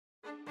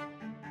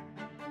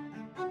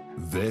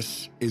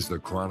This is the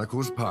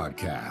Chronicles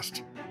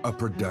Podcast, a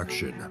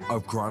production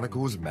of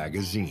Chronicles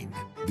Magazine,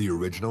 the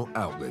original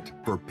outlet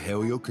for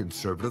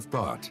paleoconservative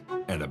thought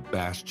and a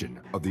bastion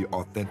of the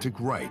authentic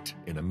right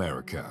in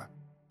America.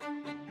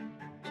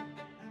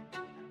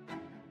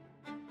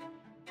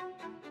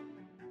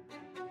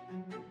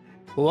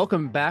 Well,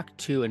 welcome back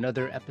to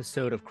another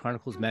episode of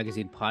Chronicles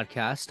Magazine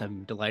podcast.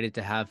 I'm delighted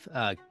to have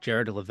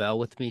Jared Lovell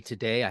with me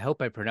today. I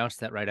hope I pronounced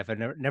that right.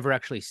 I've never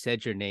actually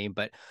said your name,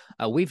 but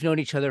we've known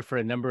each other for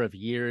a number of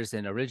years,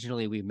 and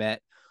originally we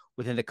met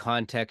within the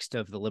context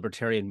of the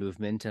libertarian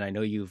movement. And I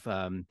know you've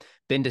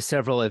been to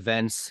several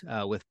events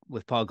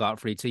with Paul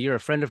Gottfried. So you're a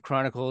friend of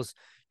Chronicles,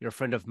 you're a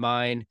friend of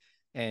mine,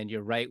 and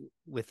you're right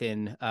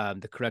within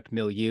the correct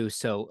milieu.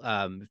 So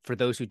for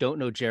those who don't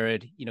know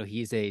Jared,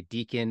 he's a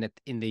deacon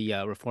in the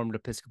Reformed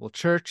Episcopal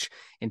Church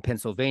in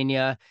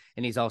Pennsylvania,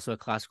 and he's also a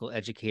classical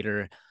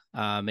educator.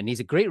 And he's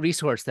a great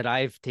resource that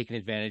I've taken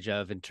advantage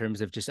of in terms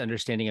of just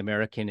understanding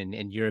American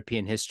and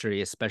European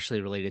history,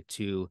 especially related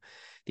to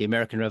the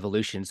American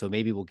Revolution. So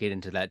maybe we'll get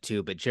into that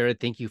too. But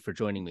Jared, thank you for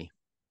joining me.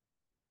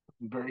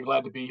 I'm very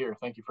glad to be here.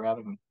 Thank you for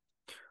having me.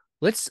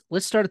 Let's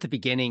start at the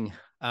beginning.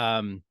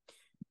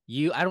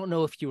 I don't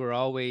know if you were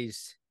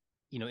always,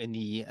 in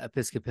the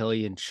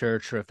Episcopalian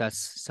church or if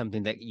that's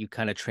something that you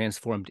kind of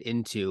transformed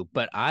into,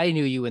 but I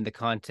knew you in the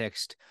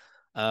context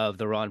of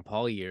the Ron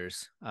Paul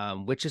years,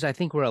 which is, I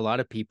think, where a lot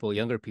of people,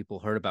 younger people,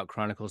 heard about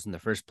Chronicles in the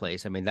first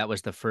place. I mean, that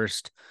was the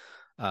first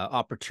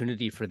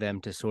opportunity for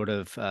them to sort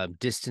of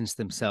distance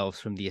themselves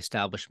from the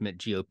establishment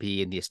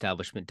GOP and the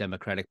establishment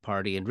Democratic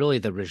Party and really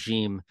the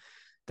regime,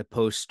 the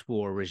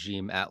post-war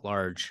regime at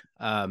large.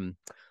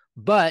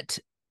 But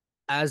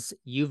as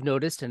you've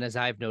noticed, and as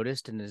I've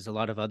noticed, and as a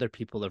lot of other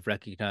people have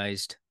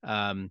recognized,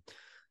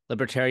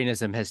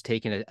 libertarianism has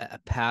taken a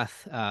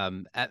path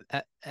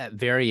at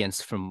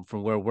variance from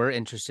where we're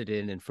interested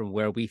in and from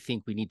where we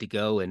think we need to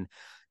go. And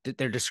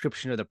their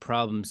description of the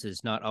problems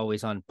is not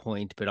always on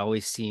point, but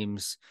always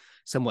seems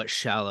somewhat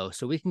shallow.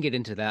 So we can get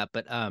into that.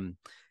 But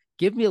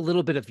give me a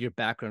little bit of your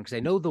background, because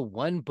I know the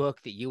one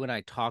book that you and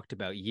I talked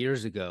about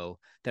years ago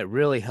that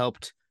really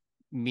helped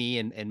me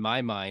in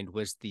my mind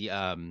was the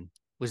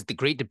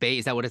Great Debate.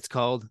 Is that what it's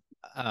called?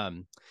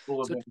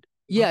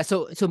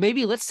 So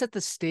maybe let's set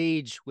the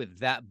stage with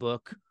that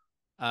book,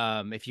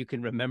 if you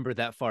can remember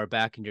that far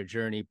back in your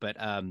journey. But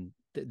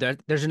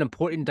there's an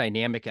important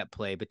dynamic at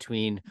play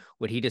between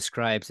what he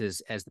describes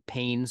as the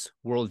Paine's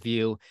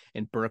worldview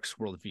and Burke's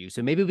worldview.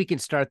 So maybe we can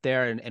start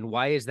there. And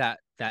why is that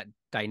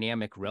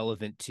dynamic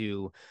relevant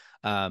to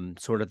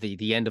sort of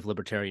the end of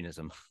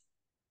libertarianism?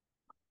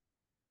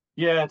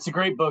 Yeah, it's a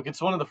great book.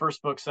 It's one of the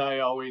first books I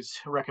always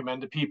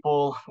recommend to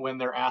people when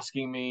they're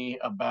asking me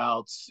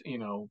about,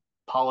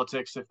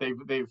 politics. If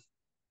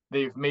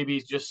they've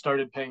maybe just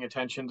started paying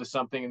attention to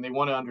something and they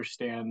want to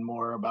understand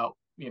more about,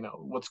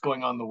 what's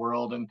going on in the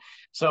world. And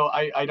so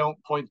I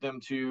don't point them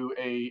to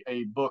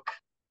a book,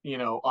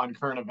 on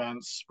current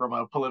events from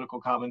a political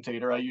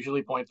commentator. I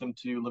usually point them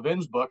to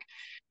Levin's book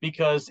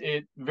because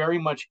it very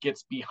much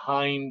gets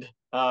behind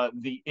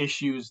the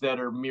issues that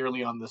are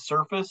merely on the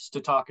surface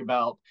to talk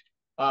about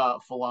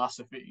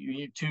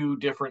philosophy, two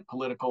different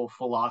political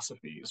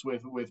philosophies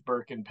with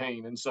Burke and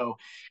Paine. And so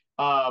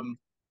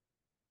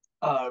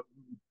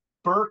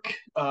Burke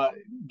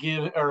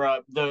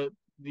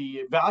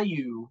the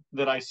value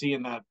that I see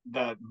in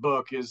that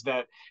book is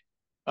that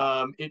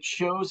it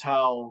shows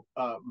how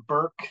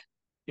Burke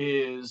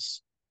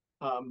is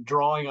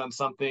drawing on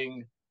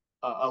something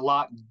a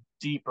lot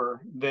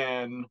deeper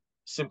than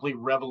simply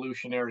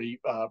revolutionary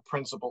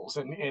principles.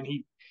 And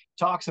he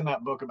talks in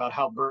that book about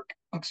how Burke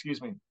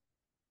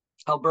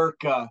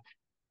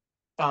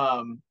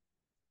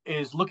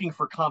is looking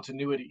for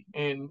continuity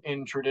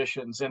in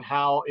traditions, and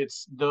how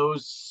it's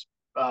those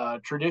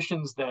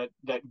traditions that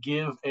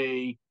give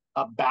a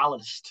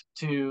ballast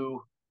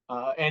to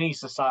any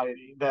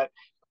society that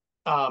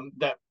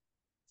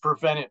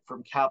prevent it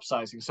from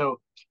capsizing.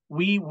 So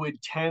we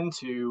would tend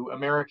to,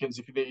 Americans,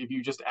 if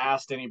you just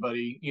asked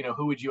anybody,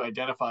 who would you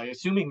identify,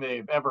 assuming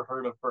they've ever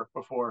heard of Burke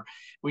before,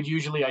 would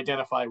usually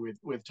identify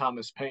with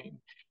Thomas Paine.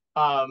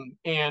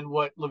 And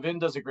what Levin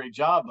does a great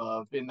job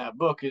of in that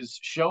book is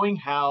showing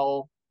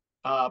how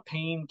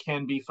Paine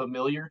can be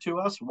familiar to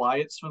us, why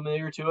it's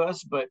familiar to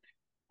us, but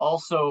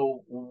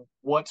also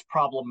what's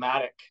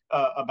problematic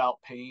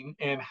about Paine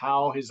and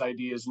how his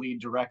ideas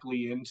lead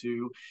directly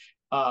into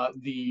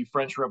the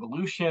French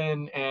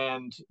Revolution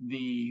and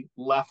the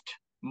left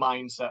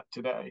mindset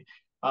today.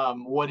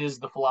 What is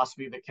the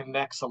philosophy that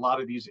connects a lot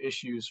of these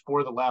issues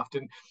for the left?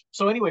 And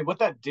so anyway, what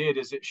that did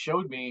is it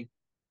showed me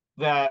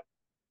that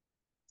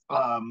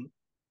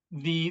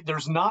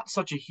there's not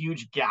such a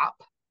huge gap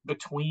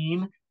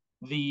between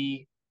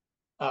the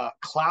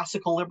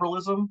classical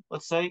liberalism,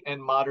 let's say,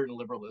 and modern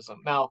liberalism.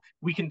 Now,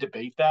 we can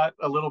debate that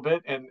a little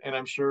bit, and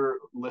I'm sure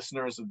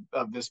listeners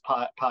of this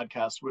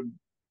podcast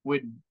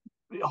would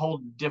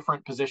hold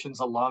different positions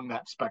along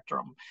that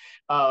spectrum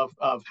of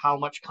how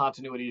much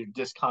continuity or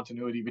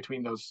discontinuity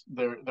between those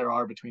there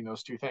are between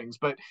those two things.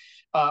 But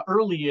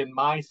early in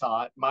my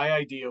thought, my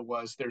idea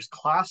was there's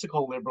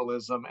classical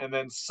liberalism, and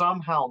then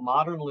somehow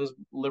modern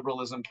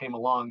liberalism came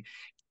along,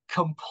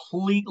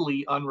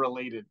 completely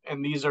unrelated.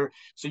 And these are,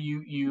 so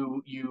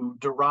you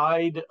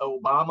deride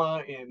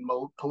Obama and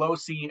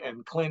Pelosi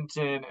and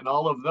Clinton and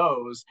all of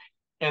those,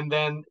 and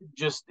then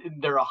just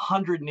they're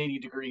 180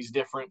 degrees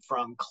different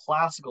from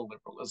classical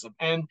liberalism.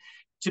 And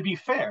to be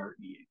fair,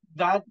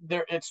 that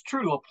there it's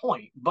true to a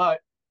point, but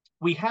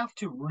we have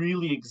to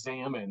really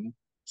examine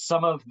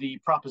some of the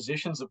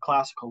propositions of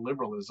classical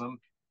liberalism.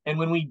 And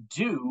when we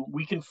do,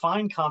 we can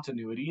find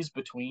continuities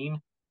between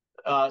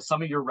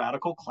some of your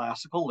radical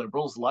classical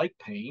liberals like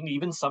Paine,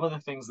 even some of the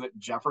things that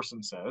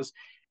Jefferson says.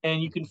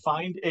 And you can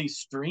find a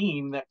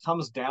stream that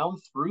comes down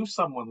through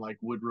someone like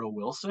Woodrow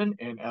Wilson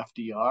and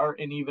FDR,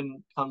 and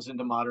even comes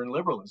into modern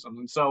liberalism.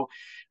 And so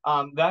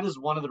that is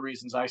one of the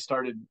reasons I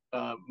started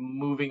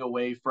moving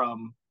away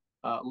from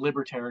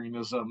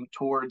libertarianism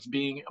towards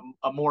being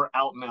a more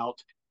out and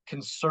out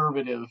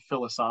conservative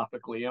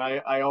philosophically. And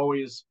I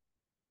always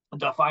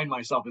define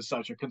myself as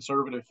such, a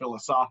conservative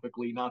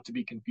philosophically, not to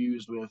be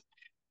confused with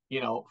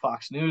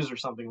Fox News or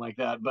something like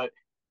that. But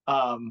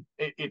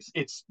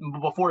it's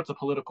before it's a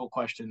political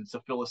question, it's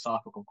a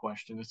philosophical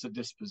question. It's a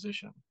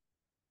disposition.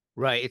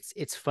 Right.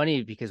 It's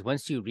funny because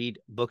once you read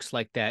books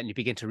like that and you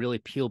begin to really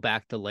peel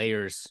back the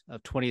layers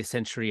of 20th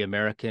century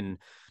American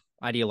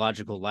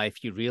ideological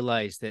life, you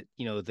realize that,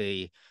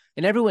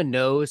 and everyone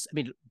knows, I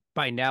mean,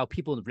 by now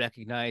people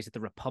recognize that the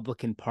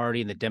Republican Party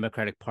and the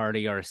Democratic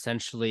Party are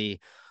essentially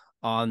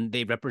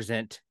they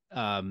represent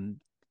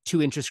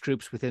two interest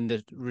groups within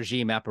the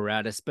regime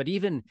apparatus. But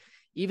even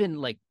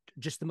like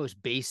just the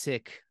most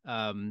basic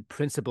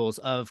principles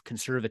of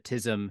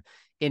conservatism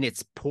in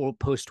its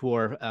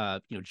post-war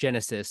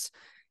genesis,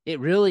 it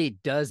really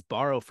does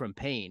borrow from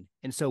Paine.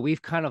 And so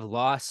we've kind of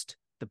lost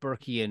the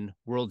Burkean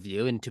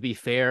worldview. And to be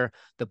fair,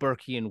 the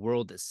Burkean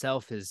world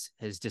itself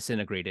has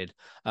disintegrated,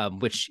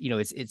 which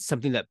it's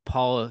something that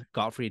Paul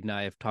Gottfried and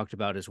I have talked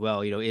about as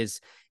well.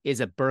 Is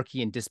a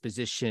Burkean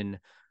disposition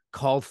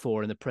called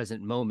for in the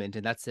present moment?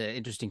 And that's an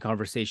interesting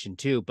conversation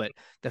too. But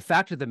the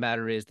fact of the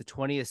matter is the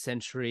 20th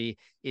century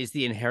is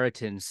the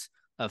inheritance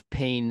of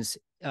Paine's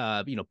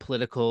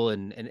political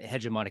and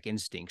hegemonic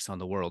instincts on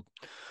the world.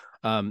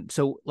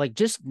 So like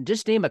just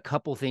name a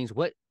couple things.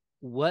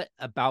 What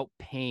about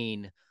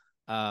Paine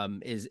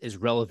is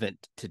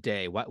relevant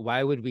today?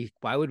 Why would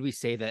we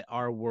say that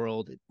our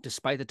world,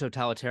 despite the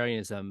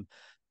totalitarianism,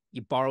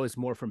 it borrows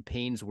more from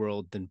Paine's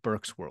world than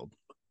Burke's world?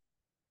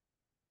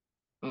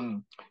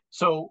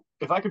 So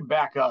if I could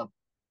back up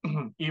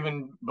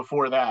even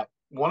before that,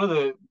 one of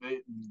the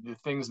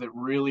things that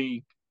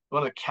really,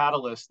 one of the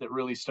catalysts that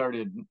really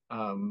started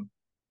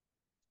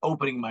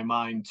opening my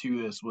mind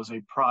to this was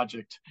a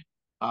project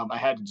I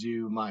had to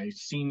do my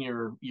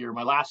senior year,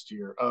 my last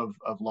year of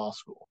law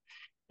school.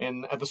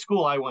 And at the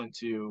school I went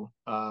to,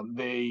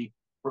 they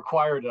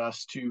required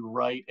us to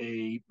write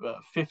a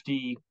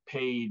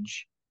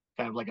 50-page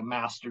kind of like a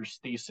master's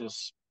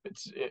thesis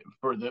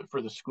for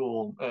the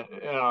school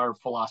in our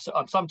philosophy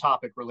on some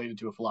topic related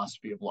to a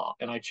philosophy of law.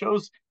 And I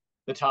chose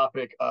the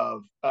topic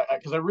of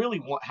because I really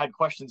had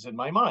questions in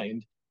my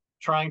mind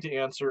trying to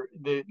answer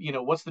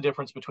what's the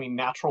difference between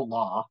natural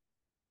law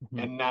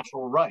and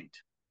natural right.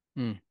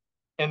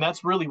 And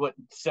that's really what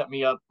set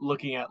me up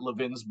looking at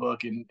Levin's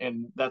book,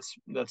 and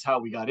that's how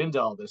we got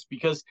into all this,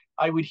 because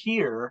I would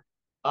hear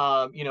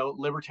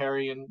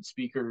libertarian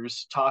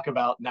speakers talk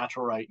about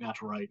natural right,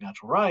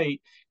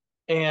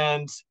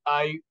 and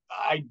I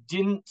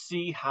didn't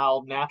see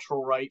how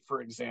natural right,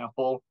 for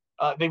example,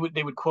 they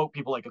would quote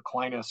people like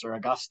Aquinas or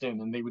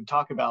Augustine, and they would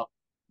talk about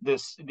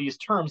these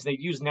terms.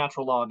 They'd use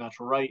natural law and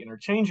natural right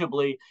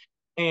interchangeably,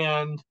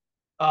 and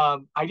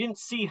I didn't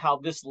see how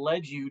this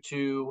led you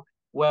to,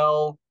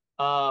 well,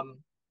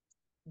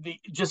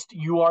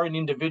 you are an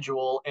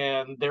individual,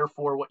 and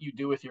therefore what you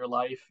do with your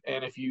life,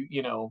 and if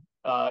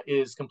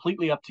is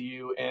completely up to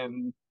you,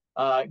 and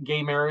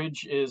gay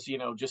marriage is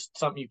just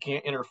something you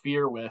can't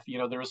interfere with.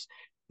 There's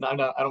I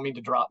don't mean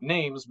to drop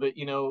names, but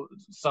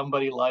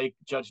somebody like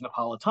Judge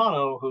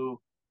Napolitano,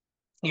 who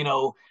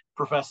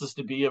professes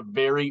to be a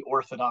very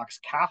Orthodox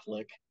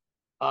Catholic,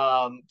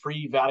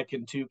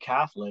 pre-Vatican II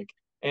Catholic,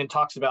 and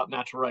talks about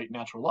natural right,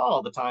 natural law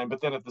all the time,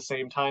 but then at the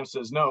same time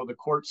says, no, the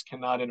courts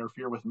cannot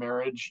interfere with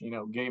marriage.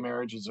 Gay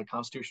marriage is a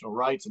constitutional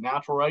right, it's a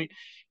natural right.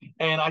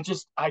 And I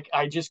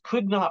just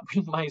could not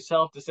bring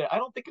myself to say, I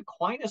don't think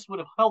Aquinas would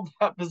have held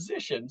that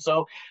position.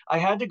 So I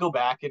had to go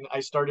back and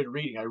I started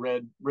reading. I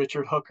read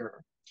Richard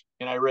Hooker,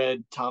 and I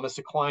read Thomas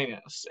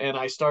Aquinas, and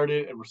I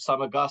started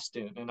some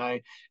Augustine, and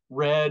I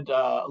read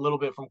a little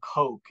bit from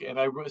Koch. And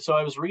so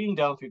I was reading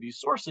down through these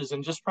sources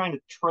and just trying to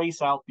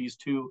trace out these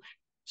two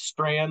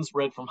strands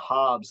read from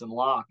Hobbes and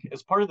Locke.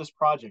 As part of this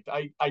project,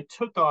 I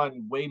took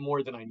on way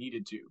more than I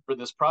needed to for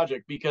this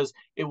project, because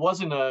it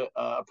wasn't a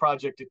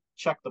project to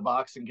check the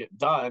box and get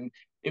done.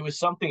 It was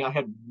something I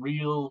had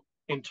real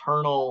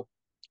internal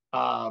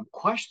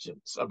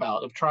questions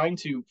of trying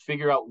to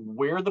figure out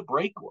where the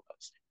break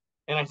was.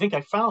 And I think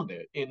I found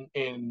it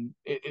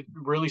it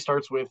really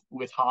starts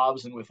with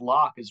Hobbes and with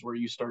Locke, is where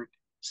you start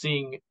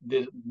seeing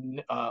the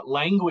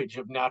language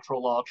of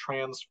natural law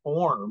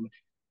transform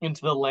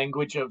into the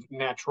language of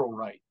natural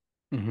right.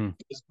 Mm-hmm.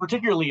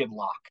 Particularly in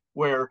Locke,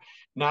 where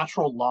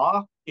natural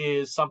law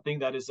is something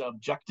that is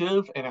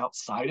objective and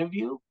outside of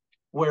you,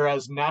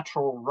 whereas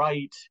natural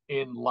right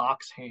in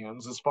Locke's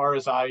hands, as far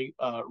as I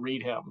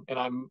read him,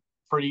 and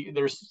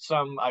there's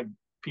some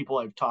people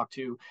I've talked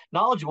to,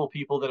 knowledgeable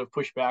people that have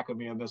pushed back on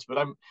me on this, but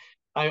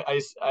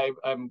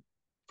I'm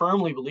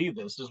firmly believe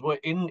this is what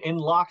in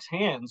Locke's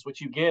hands,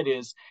 what you get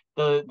is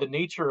the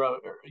nature of,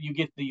 you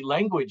get the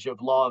language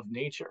of law of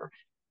nature.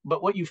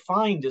 But what you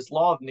find is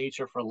law of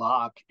nature for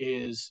Locke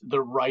is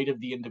the right of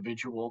the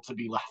individual to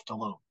be left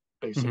alone,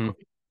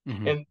 basically.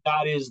 Mm-hmm. And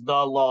that is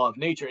the law of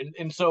nature.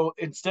 And so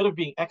instead of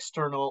being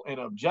external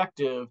and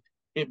objective,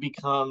 it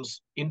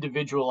becomes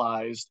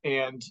individualized,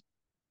 and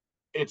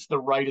it's the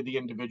right of the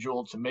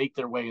individual to make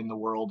their way in the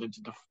world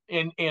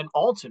and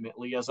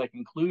ultimately, as I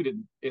concluded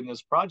in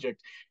this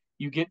project,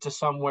 you get to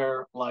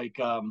somewhere like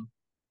what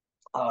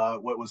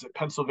was it,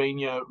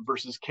 Pennsylvania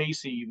versus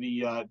Casey,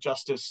 the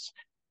justice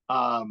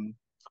um,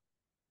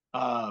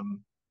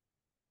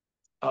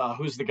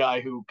 who's the guy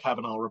who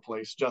Kavanaugh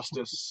replaced?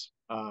 Justice.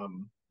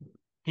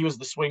 He was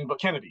the swing, but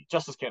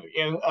Justice Kennedy,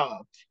 and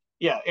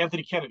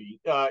Anthony Kennedy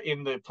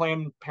in the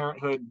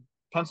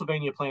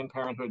Pennsylvania Planned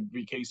Parenthood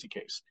v. Casey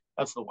case.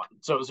 That's the one.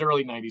 So it was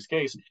early '90s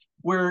case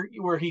where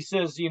he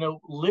says,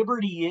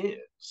 liberty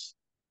is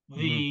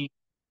the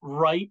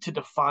right to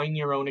define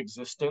your own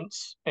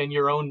existence and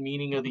your own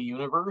meaning of the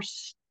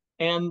universe.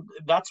 And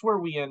that's where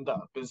we end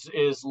up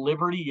is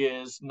liberty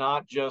is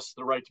not just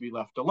the right to be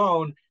left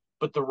alone,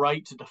 but the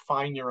right to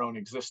define your own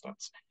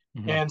existence.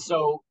 Mm-hmm. And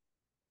so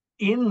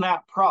in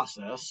that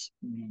process,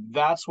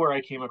 that's where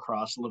I came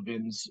across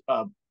Levin's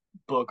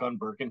book on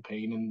Burke and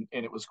Paine,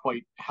 and it was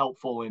quite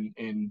helpful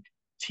in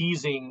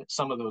teasing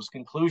some of those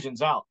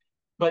conclusions out.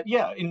 But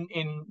yeah,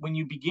 in when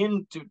you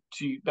begin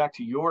to back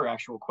to your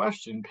actual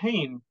question,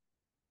 Paine,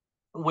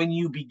 when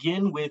you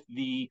begin with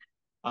the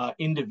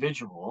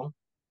individual,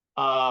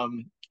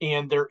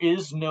 and there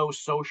is no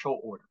social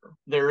order,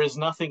 there is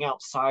nothing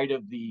outside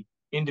of the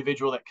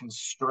individual that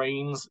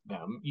constrains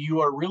them,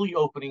 you are really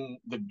opening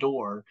the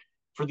door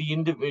for the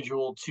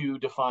individual to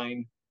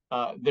define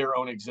their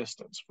own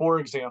existence. For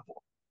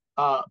example,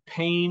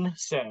 Paine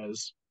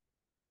says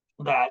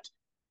that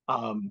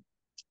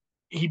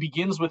he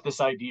begins with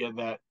this idea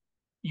that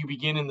you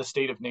begin in the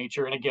state of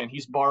nature. And again,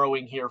 he's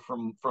borrowing here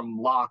from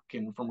Locke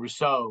and from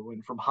Rousseau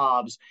and from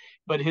Hobbes,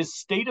 but his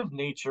state of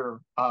nature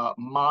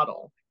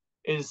model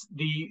is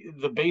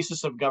the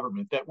basis of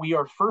government, that we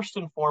are first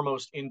and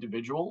foremost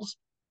individuals,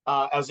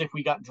 as if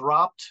we got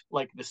dropped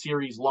like the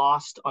series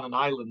Lost on an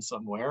island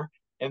somewhere.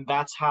 And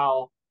that's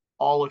how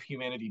all of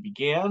humanity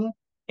began.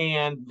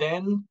 And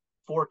then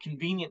for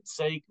convenience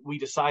sake, we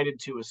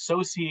decided to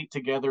associate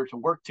together, to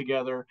work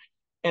together.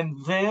 And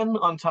then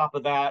on top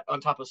of that,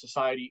 on top of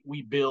society,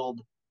 we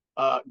build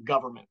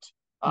government.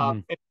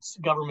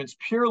 Government's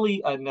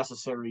purely a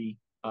necessary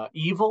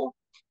evil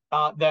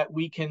that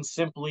we can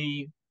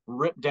simply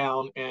rip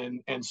down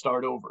and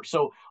start over.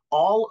 So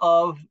all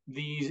of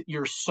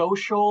your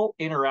social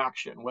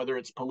interaction, whether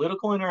it's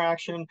political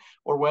interaction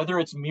or whether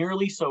it's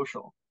merely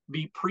social,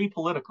 be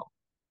pre-political,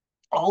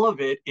 all of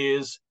it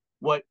is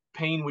what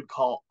Paine would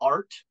call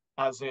art,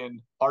 as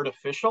in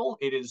artificial.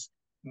 It is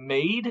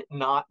made,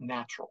 not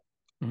natural.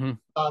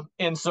 Mm-hmm.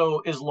 And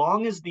so as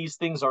long as these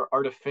things are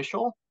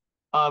artificial,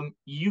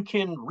 you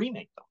can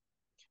remake them,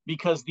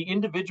 because the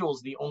individual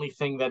is the only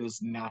thing that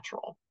is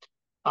natural.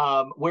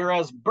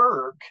 Whereas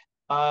Burke,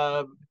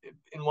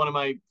 in one of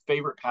my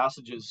favorite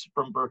passages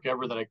from Burke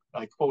ever that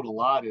I quote a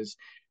lot, is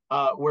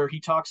where he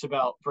talks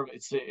about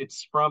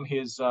it's from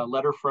his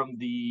letter from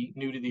the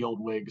New to the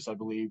Old Whigs, I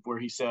believe, where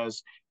he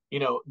says,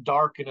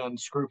 dark and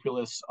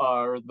unscrupulous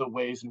are the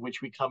ways in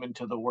which we come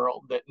into the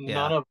world, that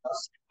none of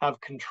us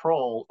have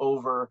control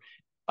over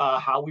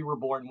how we were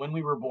born, when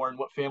we were born,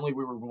 what family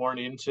we were born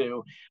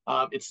into.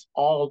 It's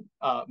all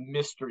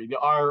mystery.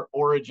 Our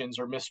origins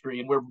are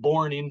mystery, and we're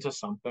born into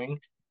something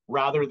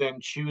rather than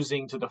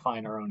choosing to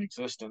define our own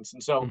existence.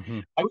 And so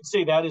I would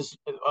say that is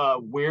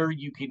where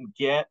you can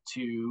get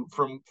to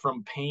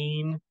from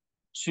Paine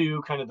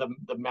to kind of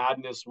the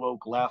madness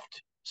woke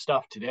left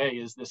stuff today,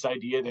 is this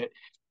idea that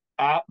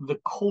at the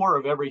core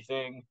of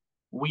everything,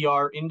 we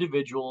are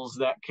individuals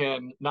that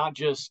can not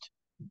just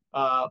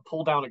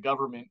pull down a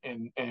government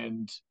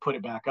and put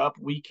it back up.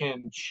 We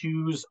can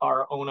choose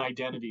our own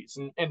identities.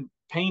 And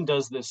Paine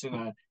does this in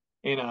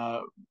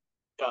a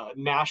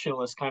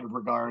nationalist kind of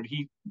regard.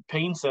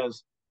 Paine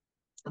says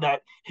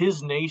that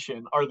his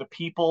nation are the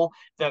people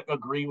that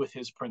agree with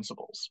his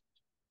principles.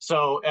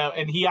 So,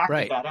 and he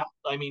acted that out.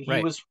 I mean,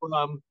 he was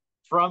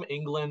from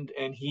England,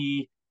 and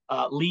he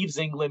leaves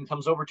England,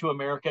 comes over to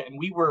America, and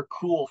we were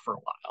cool for a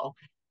while.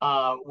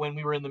 When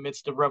we were in the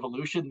midst of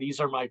revolution, these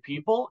are my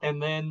people.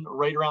 And then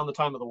right around the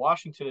time of the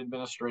Washington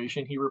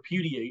administration, he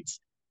repudiates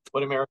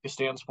what America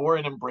stands for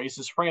and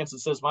embraces France. It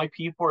says, my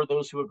people are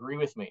those who agree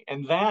with me.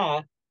 And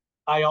that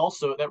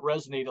that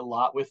resonated a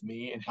lot with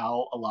me, and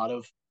how a lot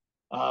of,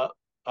 uh,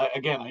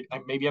 again,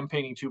 maybe I'm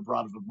painting too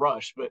broad of a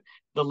brush, but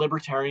the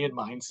libertarian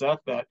mindset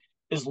that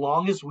as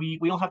long as we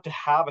don't have to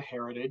have a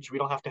heritage, we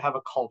don't have to have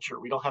a culture,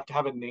 we don't have to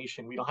have a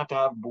nation, we don't have to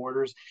have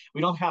borders,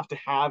 we don't have to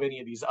have any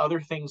of these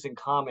other things in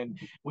common.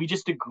 We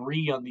just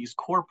agree on these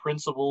core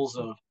principles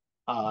of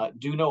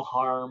do no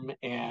harm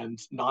and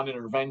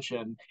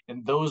non-intervention,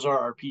 and those are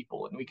our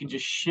people, and we can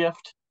just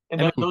shift,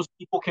 and I that mean, those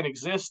people can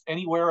exist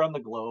anywhere on the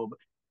globe.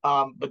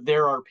 But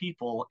there are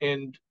people,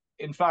 and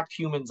in fact,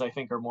 humans, I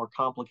think, are more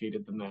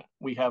complicated than that.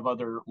 We have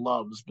other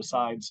loves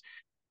besides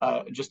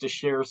just a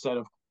shared set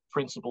of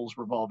principles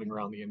revolving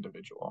around the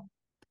individual.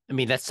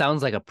 that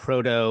sounds like a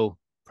proto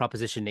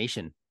Proposition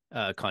Nation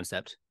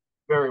concept.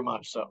 Very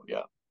much so,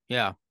 yeah.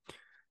 Yeah.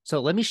 So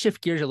let me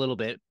shift gears a little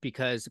bit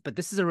but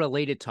this is a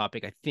related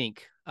topic, I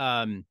think.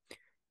 One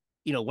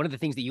of the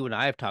things that you and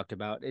I have talked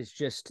about is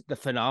just the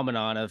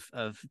phenomenon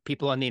of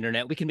people on the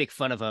internet. We can make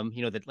fun of them,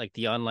 that like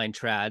the online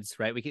trads,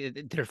 right?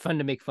 They're fun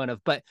to make fun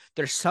of, but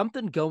there's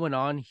something going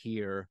on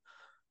here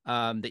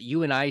that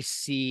you and I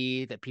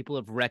see, that people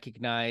have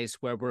recognized,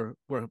 where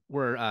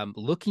we're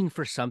looking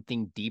for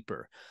something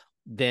deeper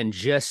than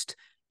just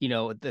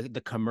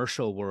the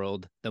commercial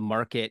world, the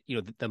market,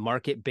 the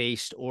market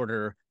based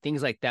order,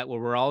 things like that, where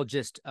we're all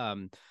just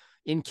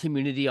in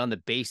community on the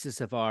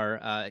basis of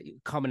our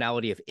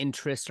commonality of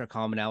interest, our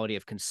commonality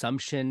of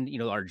consumption,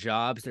 our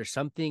jobs. There's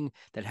something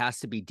that has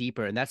to be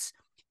deeper, and that's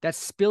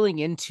spilling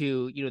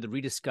into the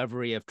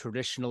rediscovery of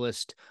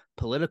traditionalist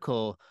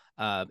political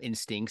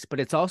instincts, but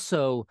it's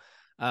also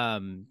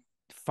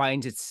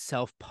finds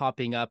itself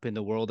popping up in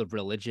the world of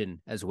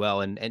religion as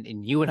well. And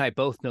you and I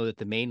both know that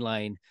the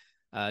mainline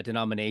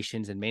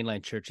denominations and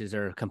mainline churches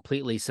are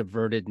completely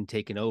subverted and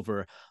taken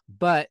over,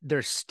 but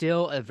there's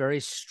still a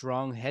very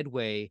strong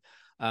headway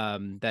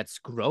that's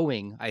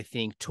growing, I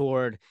think,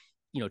 toward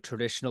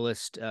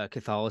traditionalist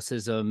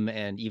Catholicism,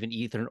 and even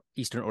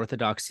Eastern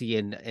Orthodoxy,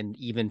 and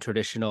even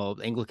traditional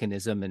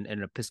Anglicanism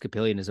and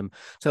Episcopalianism.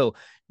 So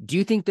do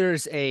you think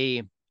there's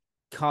a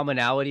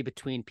commonality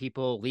between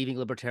people leaving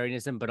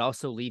libertarianism but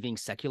also leaving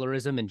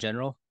secularism in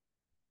general?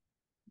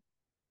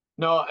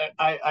 No,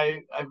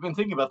 I've been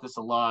thinking about this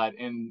a lot,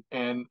 and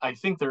I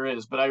think there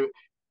is, but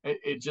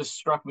it just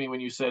struck me when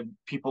you said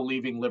people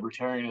leaving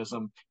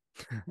libertarianism.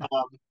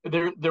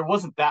 There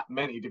wasn't that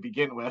many to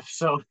begin with,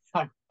 so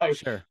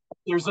Sure.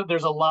 there's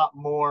a lot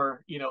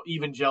more.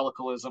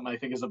 Evangelicalism, I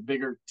think, is a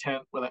bigger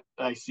tent. When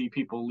I see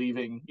people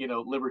leaving,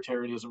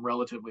 libertarianism,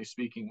 relatively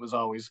speaking, was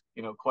always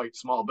quite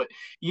small. But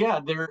yeah,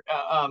 there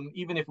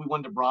even if we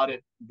wanted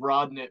to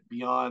broaden it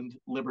beyond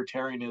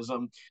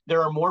libertarianism,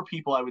 there are more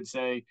people, I would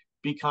say,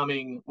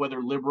 becoming, whether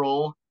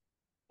liberal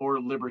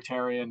or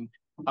libertarian,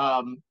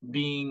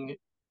 being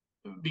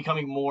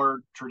becoming more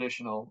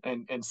traditional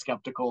and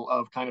skeptical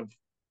of kind of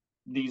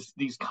these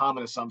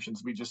common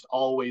assumptions we just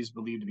always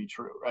believe to be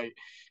true, right?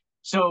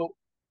 So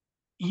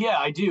yeah,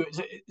 I do.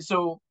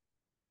 So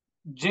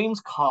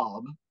James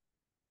Cobb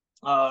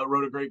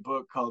wrote a great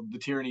book called The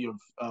Tyranny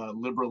of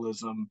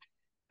Liberalism.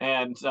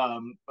 And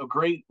a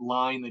great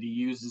line that he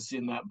uses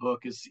in that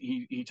book is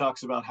he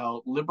talks about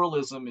how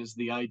liberalism is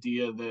the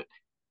idea that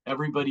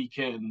everybody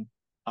can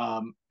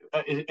um,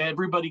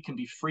 everybody can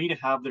be free to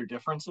have their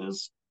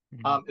differences,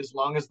 as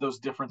long as those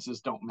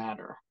differences don't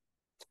matter.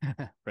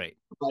 Right.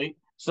 Right.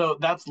 So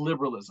that's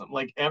liberalism.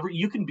 Like,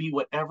 you can be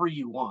whatever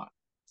you want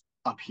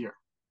up here,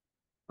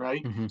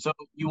 right? Mm-hmm. So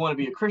you want to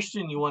be a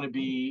Christian, you want to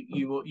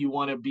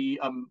be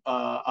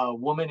a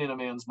woman in a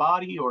man's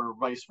body, or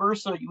vice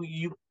versa.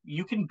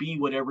 You can be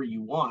whatever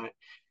you want,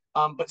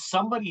 but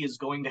somebody is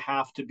going to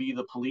have to be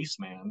the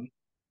policeman,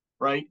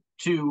 right?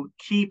 To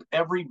keep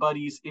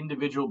everybody's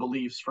individual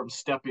beliefs from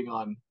stepping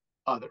on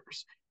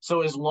others.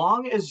 So as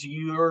long as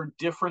your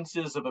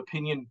differences of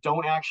opinion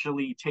don't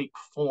actually take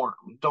form,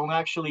 don't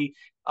actually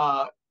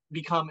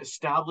become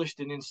established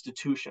in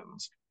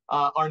institutions,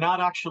 are not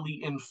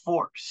actually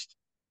enforced.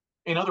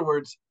 In other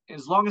words,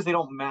 as long as they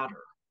don't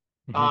matter,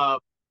 Mm-hmm. uh,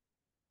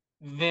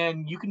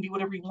 then you can be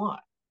whatever you want.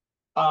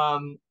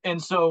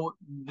 And so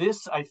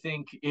this, I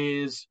think,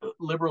 is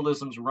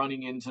liberalism's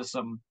running into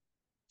some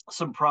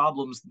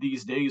problems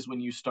these days, when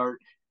you start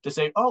to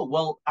say, oh,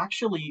 well,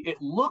 actually,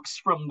 it looks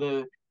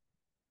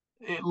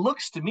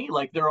to me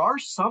like there are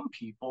some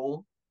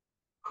people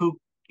who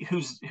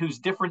whose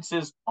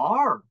differences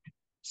are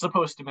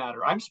supposed to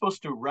matter. I'm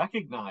supposed to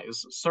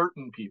recognize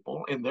certain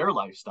people in their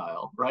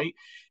lifestyle, right?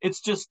 It's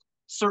just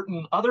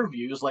certain other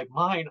views like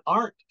mine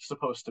aren't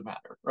supposed to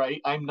matter, right?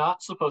 I'm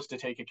not supposed to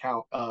take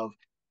account of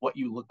what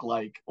you look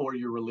like or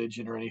your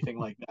religion or anything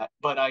like that.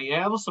 But I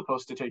am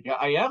supposed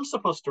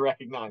to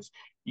recognize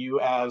you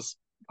as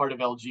part of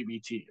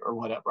LGBT or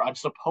whatever. I'm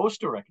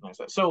supposed to recognize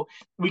that. So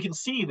we can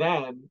see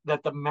then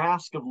that the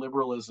mask of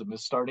liberalism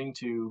is starting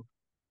to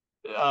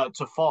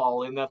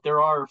fall, and that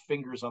there are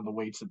fingers on the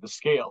weights of the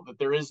scale, that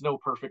there is no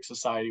perfect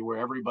society where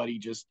everybody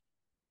just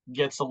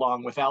gets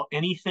along without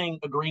anything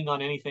agreeing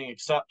on anything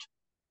except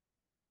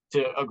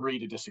to agree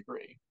to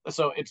disagree.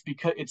 So it's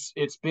because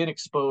it's been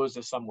exposed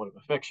as somewhat of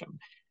a fiction.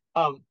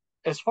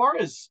 As far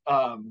as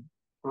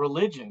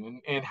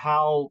religion and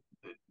how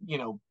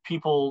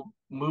people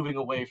moving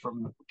away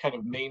from kind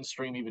of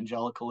mainstream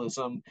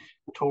evangelicalism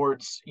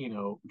towards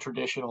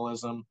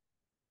traditionalism,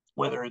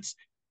 whether it's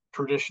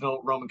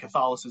traditional Roman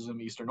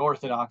Catholicism, Eastern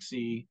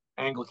Orthodoxy,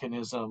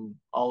 Anglicanism,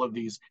 all of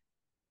these.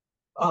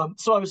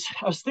 So I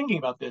was thinking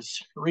about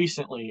this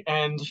recently,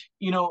 and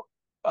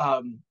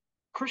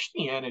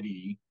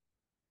Christianity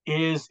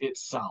is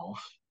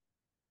itself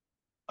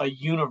a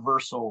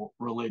universal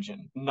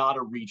religion, not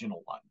a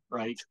regional one,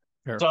 right?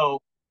 Sure.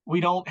 So we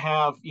don't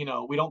have,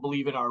 we don't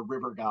believe in our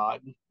river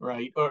god,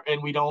 right?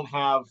 And we don't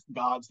have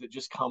gods that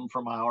just come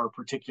from our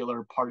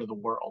particular part of the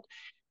world.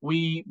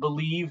 We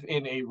believe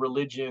in a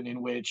religion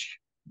in which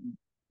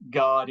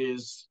God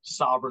is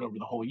sovereign over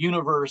the whole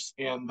universe,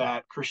 and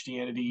that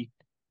Christianity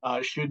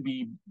should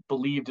be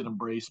believed and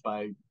embraced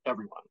by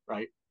everyone,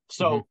 right?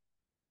 So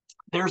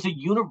there's a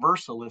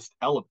universalist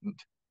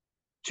element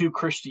to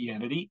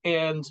Christianity.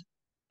 And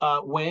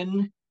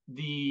when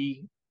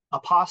the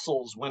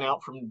apostles went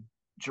out from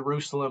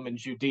Jerusalem and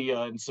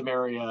Judea and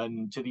Samaria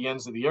and to the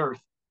ends of the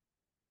earth,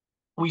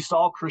 we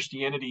saw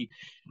Christianity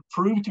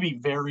prove to be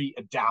very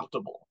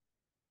adaptable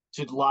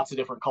to lots of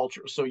different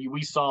cultures. So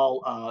we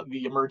saw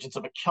the emergence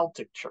of a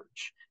Celtic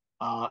church,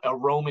 a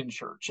Roman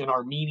church, an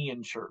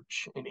Armenian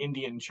church, an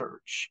Indian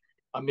church,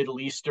 a Middle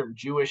Eastern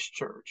Jewish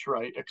church,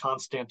 right? A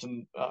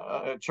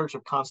church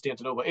of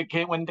Constantinople.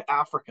 It went to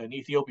Africa and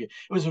Ethiopia.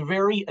 It was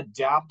very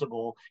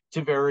adaptable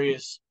to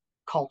various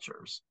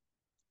cultures.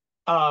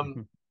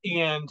 And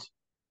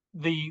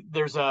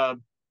there's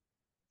on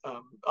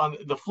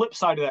the flip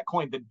side of that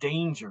coin, the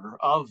danger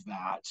of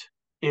that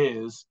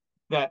is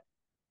that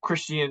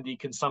Christianity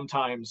can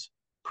sometimes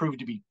prove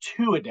to be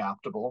too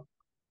adaptable,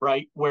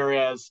 right?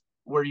 Whereas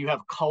where you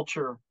have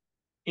culture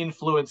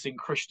influencing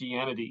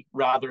Christianity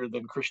rather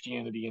than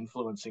Christianity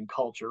influencing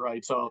culture,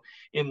 right? So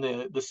in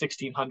the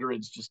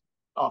 1600s, just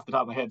off the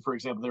top of my head, for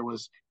example, there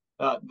was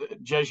the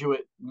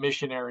Jesuit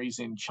missionaries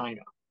in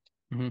China,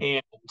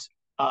 and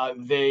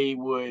they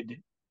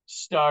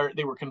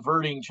were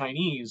converting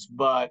Chinese,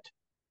 but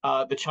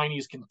the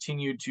Chinese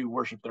continued to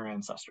worship their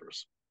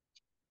ancestors.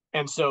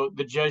 And so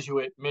the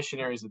Jesuit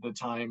missionaries at the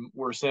time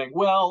were saying,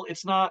 well,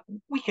 it's not,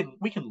 we can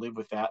live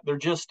with that. They're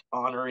just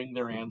honoring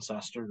their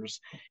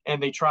ancestors.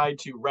 And they tried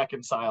to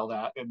reconcile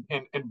that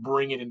and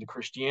bring it into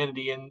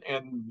Christianity.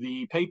 And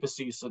the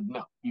papacy said,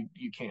 no,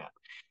 you can't.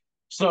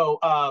 So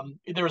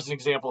there was an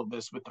example of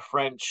this with the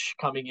French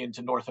coming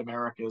into North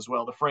America as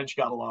well. The French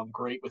got along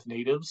great with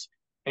natives,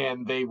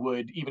 and they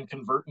would even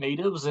convert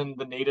natives, and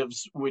the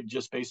natives would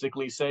just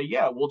basically say,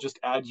 yeah, we'll just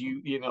add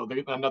you,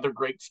 another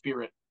great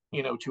spirit,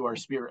 to our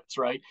spirits,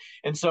 right?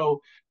 And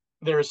so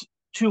there's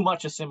too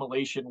much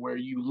assimilation where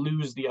you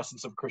lose the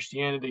essence of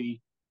Christianity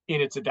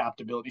in its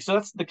adaptability. So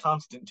that's the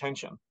constant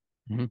tension.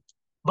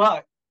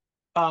 But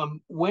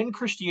when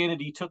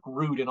Christianity took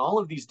root in all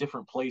of these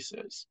different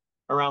places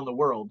around the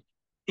world,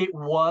 it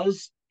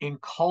was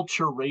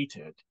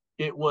enculturated,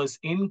 it was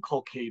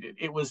inculcated,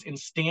 it was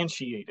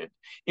instantiated.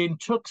 It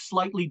took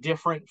slightly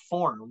different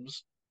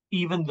forms,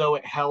 even though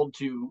it held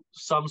to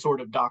some sort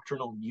of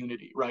doctrinal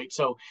unity, right?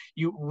 So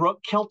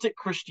Celtic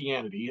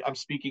Christianity, I'm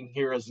speaking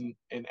here as an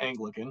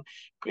Anglican,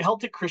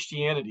 Celtic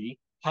Christianity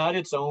had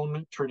its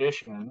own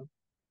tradition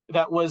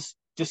that was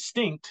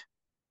distinct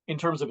in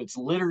terms of its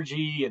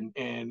liturgy and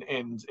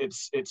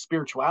its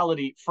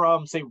spirituality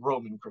from, say,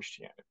 Roman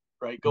Christianity,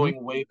 right?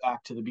 Going way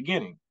back to the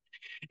beginning.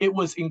 It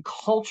was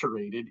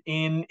enculturated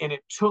and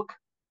it took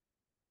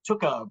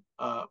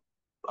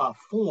a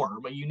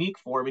form, a unique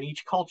form in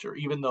each culture,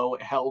 even though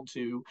it held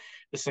to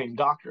the same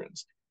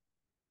doctrines.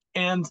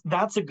 And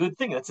that's a good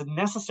thing. That's a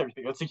necessary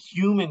thing. That's a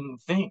human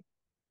thing.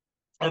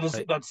 And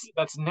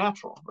that's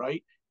natural,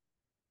 right?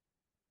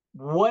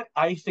 What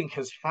I think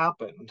has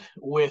happened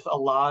with a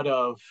lot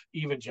of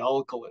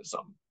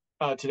evangelicalism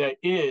today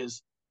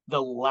is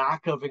the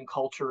lack of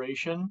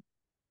enculturation.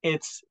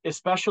 It's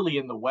especially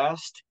in the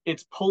West,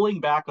 it's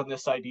pulling back on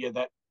this idea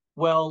that,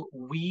 well,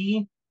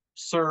 we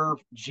serve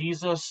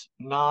Jesus,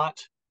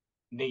 not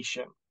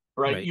nation,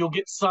 right? You'll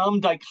get some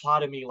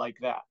dichotomy like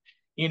that,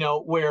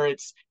 where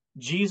it's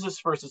Jesus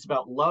first. It's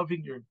about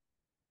loving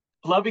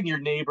your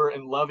neighbor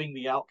and loving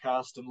the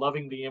outcast and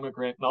loving the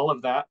immigrant and all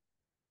of that.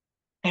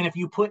 And if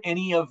you put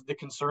any of the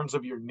concerns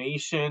of your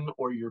nation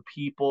or your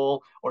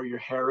people or your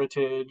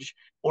heritage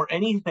or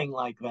anything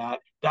like that,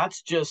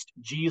 that's just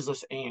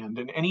Jesus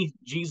and any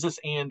Jesus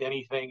and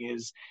anything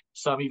is,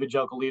 some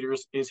evangelical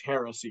leaders, is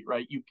heresy,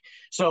 right?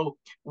 So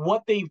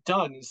what they've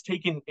done is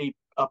taken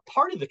a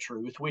part of the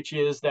truth, which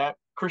is that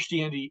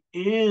Christianity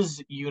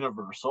is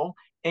universal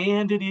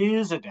and it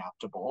is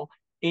adaptable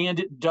and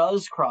it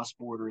does cross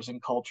borders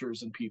and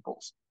cultures and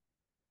peoples.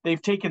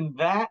 They've taken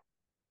that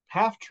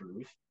half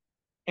truth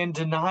and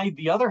denied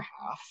the other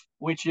half,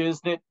 which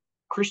is that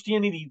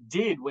Christianity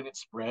did, when it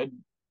spread,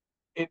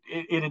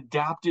 it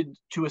adapted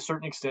to a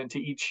certain extent to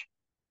each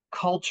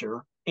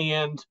culture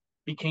and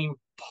became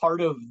part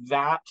of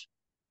that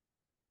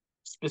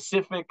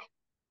specific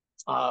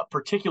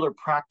particular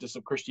practice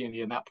of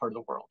Christianity in that part of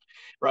the world,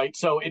 right?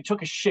 So it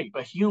took a shape,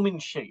 a human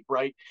shape,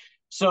 right?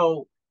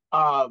 So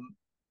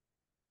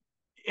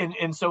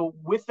and so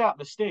with that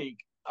mistake,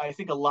 I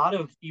think a lot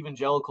of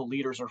evangelical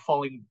leaders are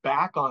falling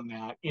back on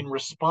that in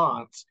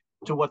response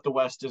to what the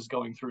West is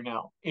going through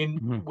now.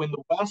 When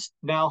the West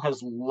now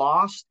has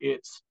lost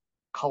its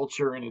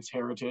culture and its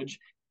heritage,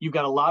 you've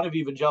got a lot of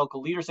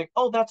evangelical leaders saying,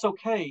 "Oh, that's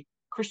okay.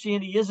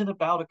 Christianity isn't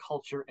about a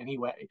culture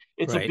anyway.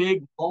 It's a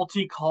big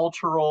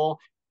multicultural,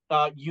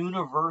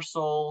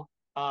 universal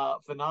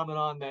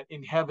phenomenon that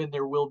in heaven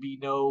there will be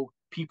no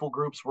people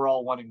groups. We're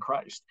all one in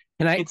Christ."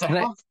 It's a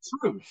half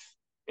truth.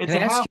 It's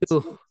Can I ask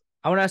you? truth.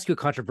 I want to ask you a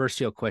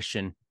controversial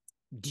question.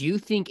 Do you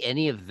think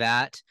any of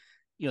that,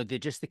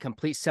 just the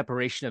complete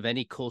separation of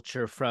any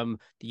culture from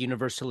the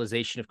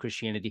universalization of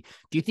Christianity,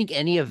 do you think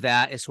any of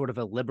that is sort of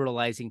a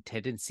liberalizing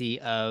tendency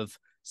of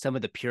some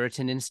of the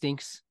Puritan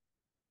instincts?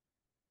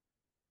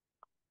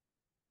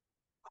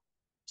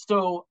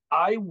 So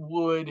I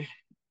would,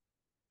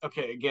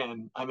 okay,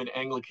 again, I'm an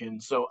Anglican,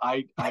 so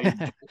I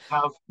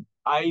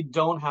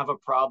don't have a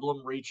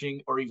problem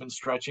reaching or even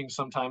stretching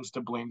sometimes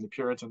to blame the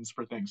Puritans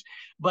for things.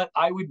 But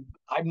I'm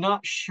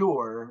not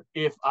sure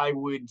if I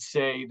would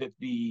say that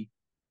the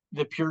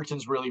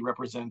Puritans really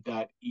represent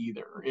that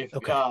either.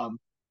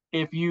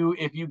 If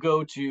you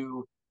go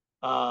to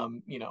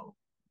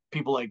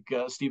people like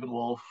Stephen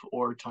Wolfe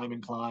or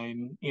Timon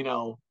Klein,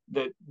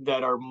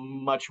 that are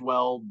much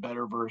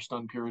better versed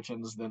on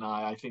Puritans than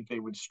I think they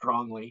would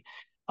strongly.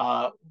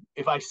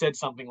 If I said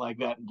something like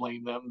that and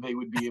blame them, they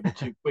would be able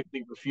to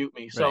quickly refute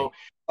me. So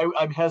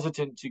I'm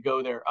hesitant to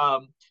go there.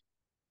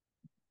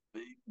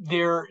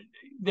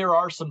 There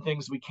are some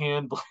things we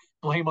can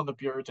blame on the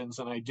Puritans,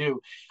 and I do.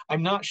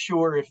 I'm not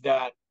sure if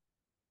that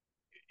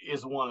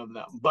is one of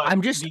them. But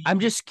I'm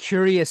just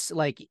curious,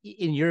 like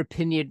in your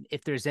opinion,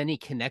 if there's any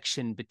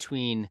connection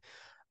between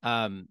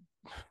um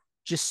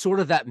just sort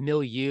of that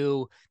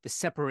milieu, the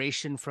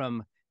separation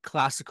from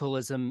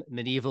classicalism,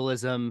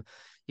 medievalism,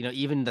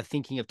 even the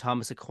thinking of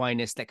Thomas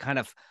Aquinas that kind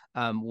of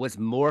was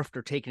morphed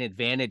or taken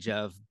advantage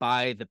of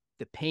by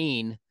the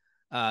Paine,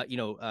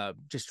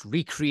 just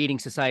recreating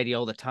society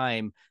all the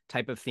time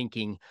type of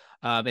thinking.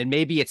 And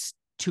maybe it's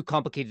too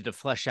complicated to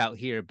flesh out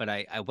here, but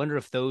I wonder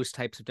if those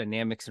types of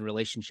dynamics and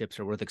relationships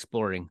are worth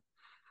exploring.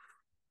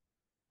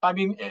 I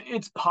mean,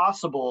 it's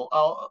possible,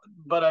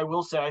 but I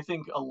will say I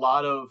think a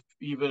lot of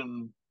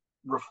even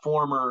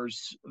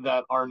reformers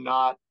that are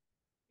not,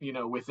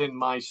 within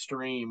my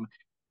stream,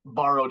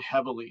 borrowed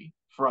heavily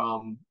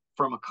from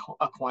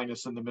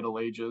Aquinas in the Middle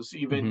Ages.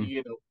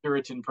 Even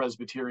Puritan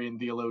Presbyterian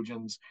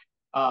theologians,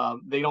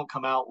 they don't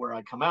come out where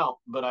I come out,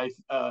 but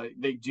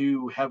they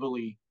do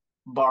heavily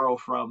borrow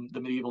from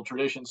the medieval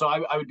tradition. So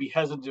I would be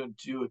hesitant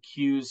to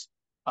accuse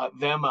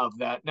them of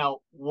that. Now,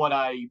 what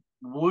I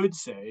would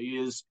say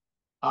is,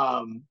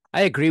 I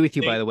agree with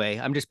you, by the way.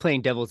 I'm just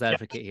playing devil's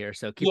advocate here,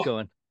 so keep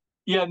going.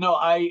 Yeah, no,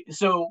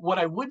 so what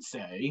I would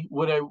say,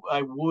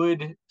 I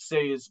would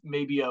say is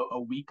maybe a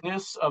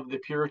weakness of the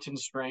Puritan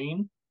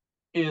strain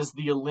is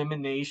the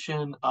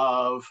elimination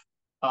of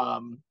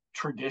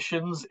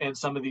traditions and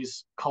some of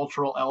these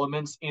cultural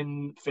elements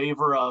in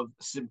favor of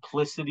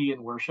simplicity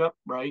in worship,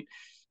 right?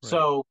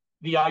 So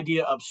the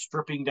idea of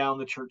stripping down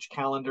the church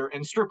calendar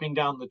and stripping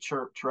down the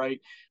church,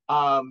 right,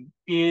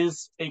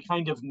 is a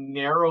kind of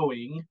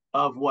narrowing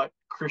of what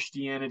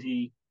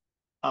Christianity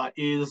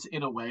is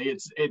in a way.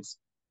 It's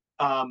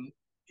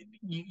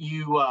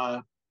you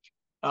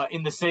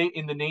in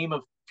the name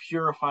of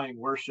purifying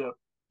worship,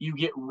 you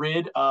get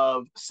rid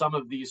of some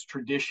of these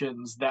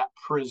traditions that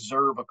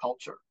preserve a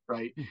culture,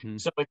 right?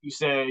 So if you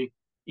say,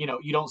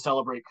 you don't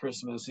celebrate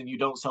Christmas and you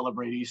don't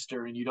celebrate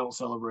Easter and you don't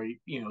celebrate,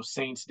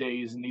 saints'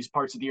 days in these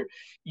parts of the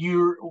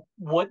year,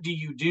 what do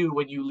you do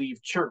when you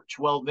leave church?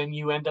 Well, then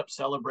you end up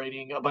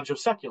celebrating a bunch of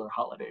secular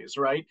holidays,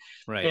 right?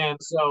 And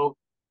so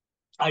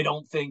I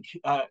don't think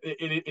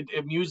it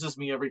amuses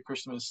me every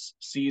Christmas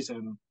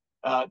season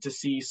to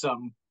see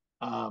some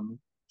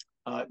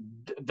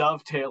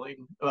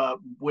dovetailing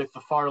with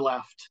the far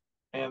left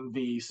and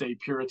the, say,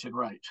 Puritan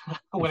right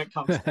when it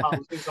comes to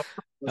politics.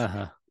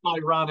 The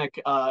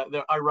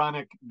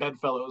ironic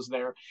bedfellows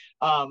there.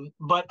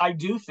 But I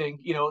do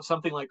think,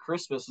 something like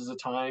Christmas is a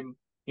time,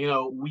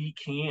 we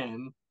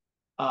can,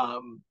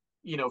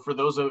 for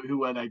those who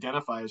would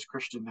identify as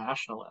Christian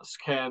nationalists,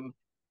 can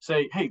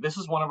say, hey, this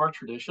is one of our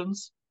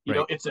traditions.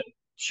 It's a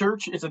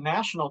church, it's a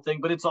national thing,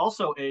 but it's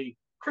also a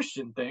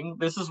Christian thing.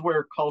 This is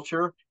where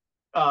culture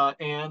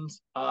and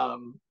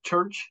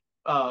church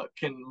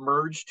can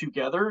merge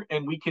together,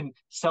 and we can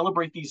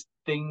celebrate these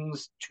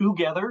things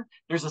together.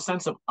 There's a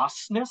sense of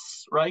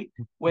usness, right,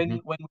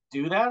 when we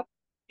do that,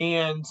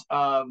 and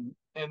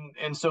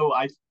so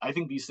I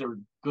think these are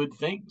good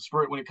things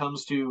for it when it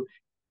comes to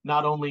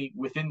not only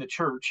within the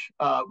church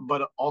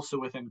but also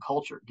within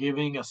culture,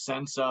 giving a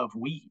sense of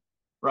we,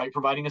 right,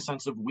 providing a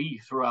sense of we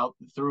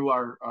through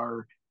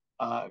our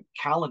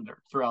calendar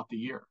throughout the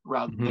year,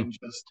 rather than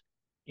just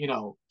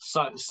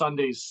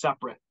Sundays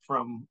separate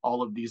from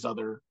all of these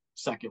other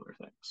secular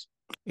things.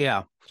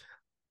 Yeah.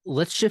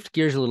 let's shift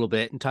gears a little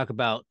bit and talk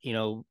about,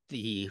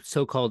 the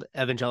so-called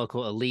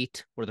evangelical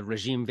elite or the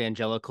regime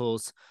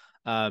evangelicals.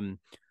 Um,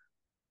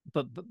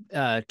 but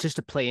just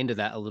to play into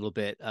that a little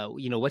bit,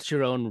 what's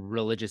your own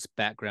religious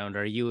background?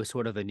 Are you a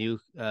sort of a new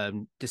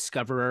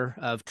discoverer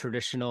of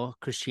traditional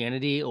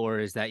Christianity, or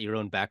is that your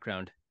own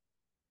background?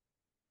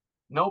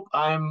 Nope,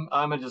 I'm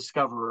a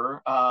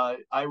discoverer.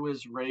 I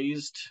was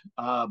raised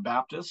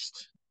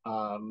Baptist.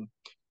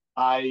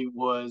 I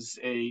was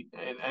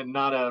and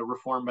not a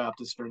Reformed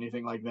Baptist or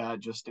anything like that,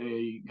 just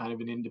a kind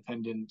of an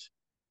independent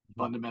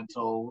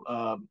fundamental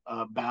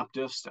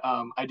Baptist.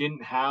 I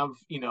didn't have,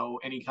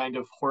 any kind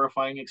of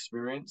horrifying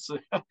experience.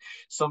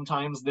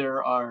 Sometimes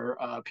there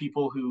are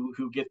people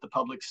who get the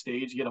public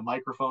stage, get a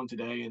microphone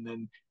today, and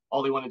then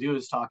all they want to do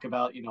is talk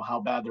about, how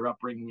bad their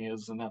upbringing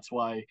is, and that's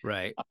why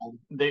Right.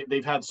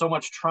 they've had so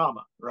much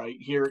trauma, right?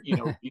 Here,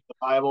 read the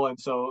Bible, and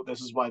so this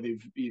is why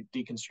they've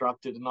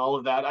deconstructed and all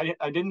of that.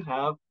 I didn't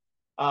have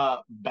a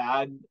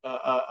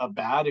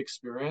bad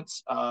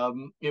experience.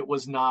 It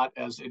was not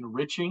as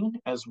enriching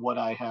as what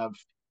I have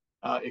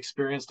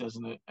experienced as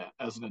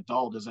an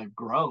adult as I've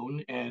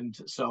grown, and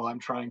so I'm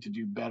trying to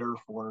do better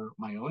for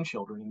my own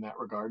children in that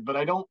regard. But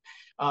I don't.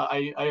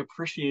 I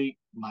appreciate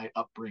my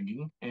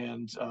upbringing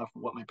and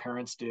what my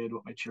parents did,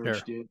 what my church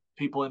Sure. did,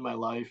 people in my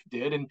life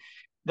did, and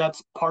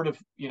that's part of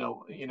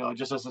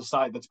just as a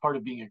side, that's part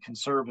of being a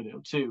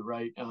conservative too,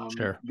 right?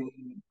 Sure.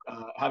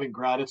 Having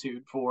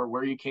gratitude for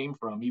where you came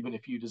from, even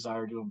if you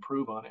desire to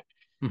improve on it.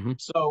 Hmm.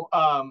 So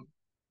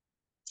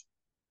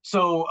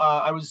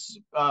I was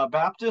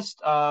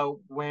Baptist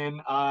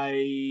when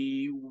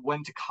I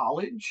went to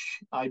college.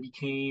 I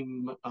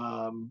became,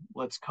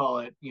 let's call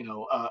it,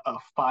 a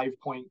 5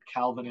 point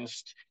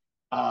Calvinist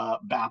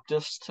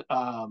Baptist.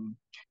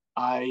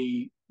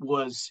 I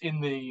was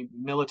in the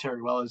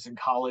military while I was in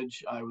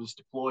college. I was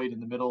deployed in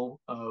the middle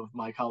of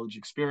my college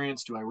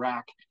experience to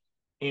Iraq.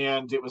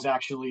 And it was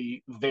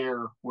actually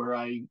there where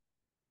I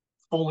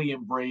fully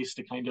embraced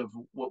a kind of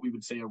what we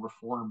would say a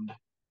reformed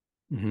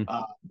Hmm.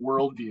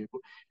 worldview.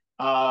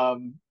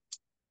 Um,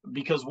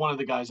 because one of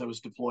the guys I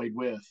was deployed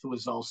with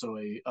was also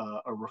a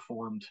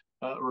reformed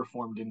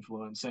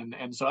influence,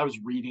 and so I was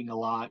reading a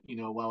lot,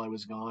 while I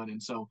was gone,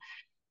 and so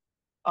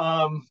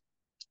um,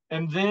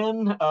 and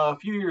then a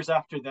few years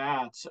after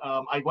that,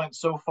 I went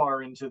so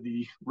far into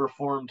the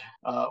reformed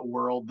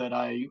world that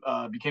I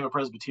became a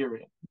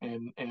Presbyterian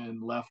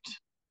and left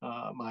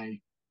my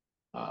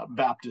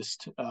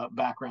Baptist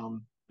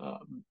background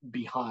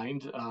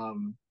behind.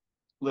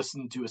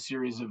 Listened to a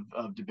series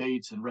of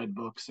debates and read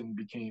books and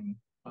became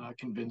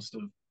convinced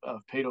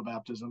of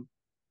paedobaptism.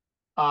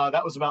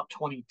 That was about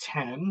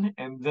 2010,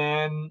 and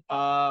then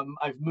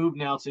I've moved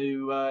now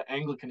to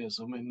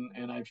Anglicanism,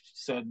 and I've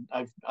said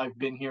I've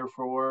been here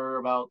for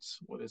about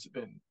what has it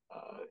been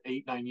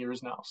 8 9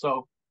 years now.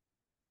 So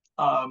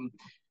um,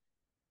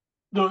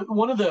 the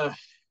one of the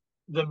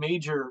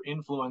major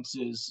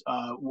influences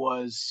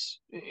was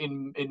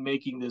in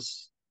making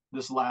this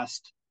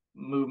last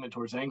movement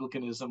towards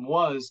Anglicanism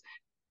was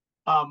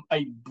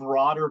a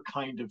broader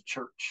kind of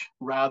church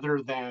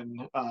rather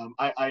than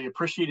I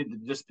appreciated the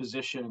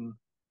disposition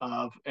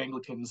of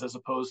Anglicans as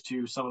opposed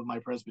to some of my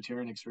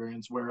Presbyterian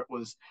experience where it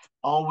was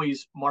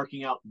always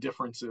marking out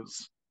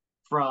differences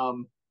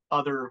from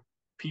other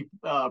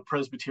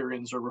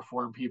Presbyterians or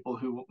Reformed people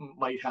who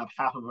might have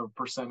half of a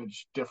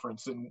percentage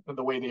difference in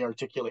the way they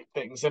articulate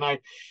things. And I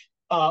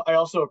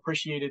also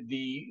appreciated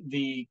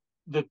the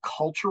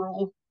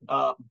cultural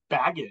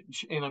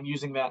baggage, and I'm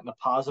using that in a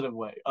positive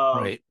way, of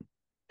Right.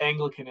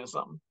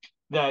 Anglicanism.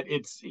 That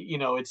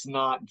it's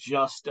not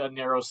just a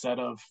narrow set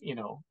of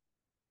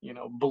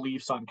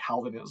beliefs on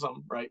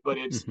Calvinism, right? But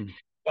Hmm.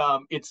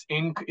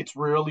 it's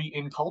really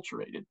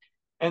enculturated,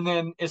 and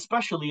then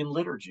especially in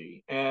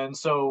liturgy. And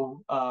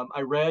so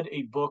I read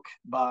a book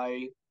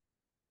by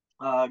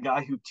a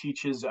guy who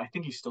teaches. I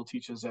think he still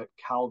teaches at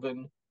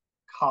Calvin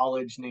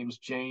College. Named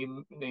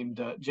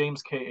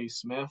James K. A.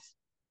 Smith.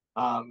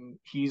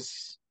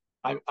 He's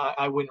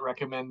I wouldn't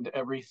recommend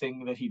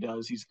everything that he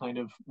does. He's kind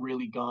of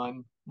really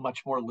gone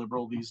much more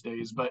liberal these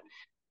days. But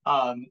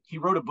he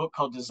wrote a book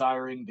called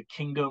Desiring the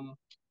Kingdom,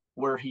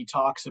 where he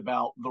talks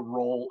about the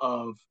role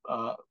of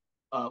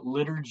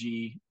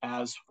liturgy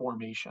as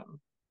formation,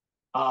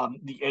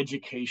 the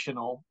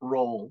educational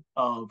role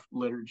of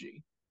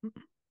liturgy.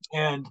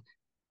 And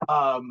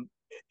um,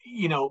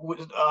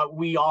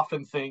 we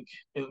often think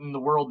in the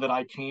world that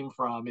I came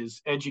from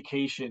is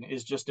education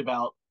is just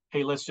about,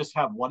 hey, let's just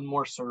have one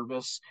more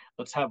service,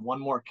 let's have one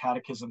more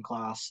catechism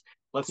class,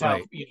 let's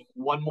have Right.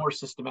 one more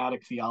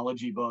systematic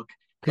theology book,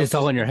 Because let's it's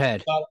all just in your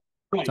head. It's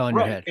right, all in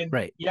your right, head. and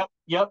Right.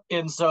 yep,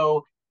 and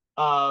so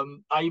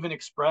I even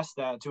expressed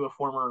that to a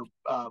former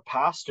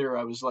pastor.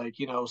 I was like,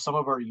 some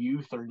of our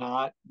youth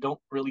don't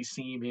really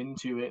seem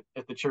into it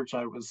at the church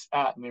I was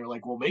at, and they were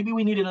like, well, maybe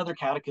we need another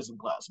catechism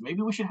class,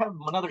 maybe we should have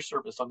another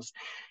service on this.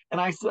 And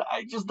I said,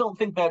 I just don't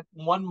think that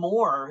one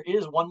more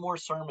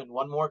sermon,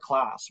 one more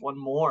class, one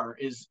more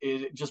is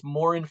just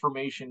more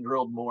information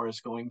drilled more is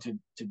going to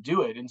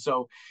do it. And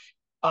so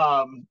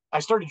I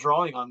started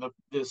drawing on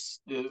the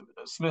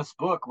Smith's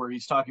book where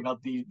he's talking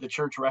about the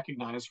church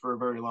recognized for a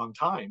very long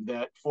time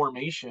that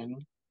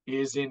formation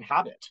is in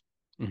habit,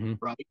 Mm-hmm.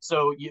 right?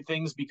 So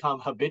things become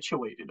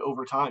habituated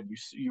over time.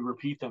 You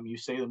repeat them, you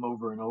say them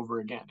over and over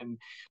again,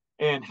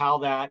 and how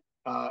that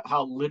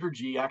how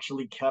liturgy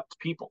actually kept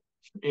people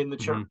in the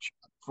Mm-hmm. church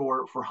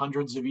for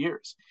hundreds of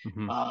years.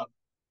 Mm-hmm.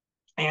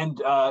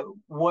 And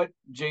what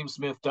James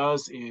Smith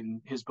does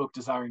in his book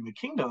Desiring the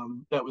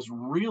Kingdom that was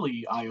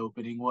really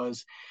eye-opening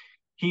was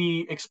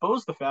he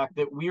exposed the fact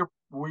that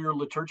we're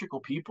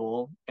liturgical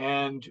people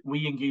and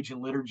we engage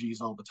in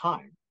liturgies all the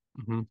time.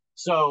 Mm-hmm.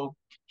 So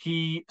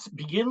he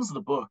begins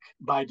the book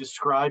by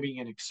describing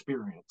an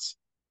experience.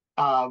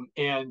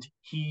 And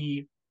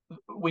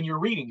when you're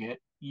reading it,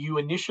 you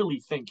initially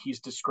think he's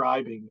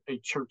describing a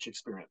church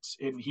experience.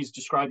 And he's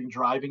describing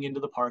driving into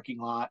the parking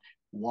lot,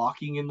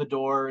 walking in the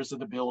doors of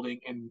the building,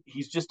 and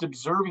he's just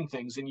observing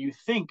things. And you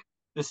think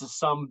this is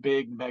some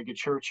big mega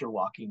church you're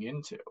walking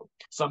into,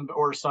 some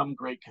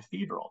great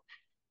cathedral.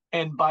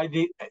 And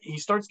he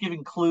starts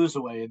giving clues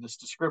away in this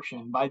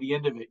description. By the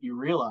end of it, you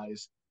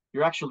realize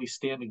you're actually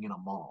standing in a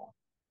mall.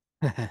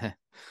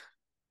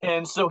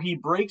 And so he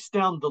breaks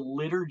down the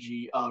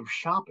liturgy of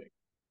shopping.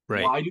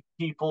 Right. Why do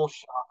people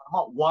shop at a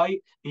mall? Why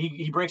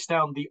he breaks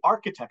down the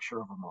architecture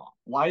of a mall.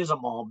 Why is a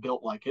mall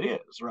built like it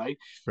is, right?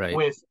 Right.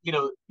 With,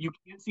 you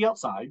can't see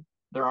outside.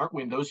 There aren't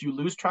windows. You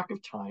lose track of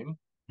time.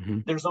 Mm-hmm.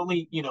 There's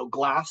only,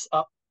 glass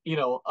up,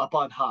 up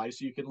on high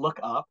so you can look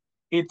up.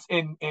 It's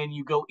and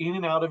you go in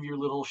and out of your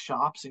little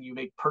shops and you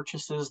make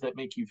purchases that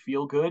make you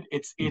feel good.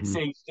 It's Mm-hmm.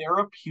 a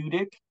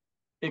therapeutic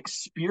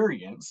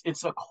experience.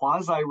 It's a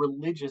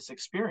quasi-religious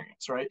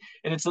experience, right?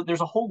 And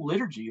there's a whole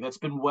liturgy that's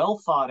been well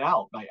thought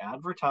out by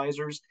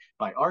advertisers,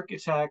 by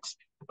architects,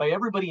 by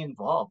everybody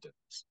involved in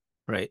this.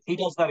 Right. He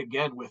does that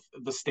again with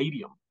the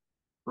stadium,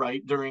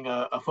 right, during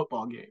a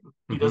football game.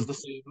 He Mm-hmm. does the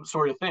same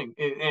sort of thing,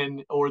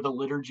 and or the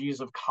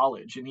liturgies of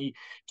college. And he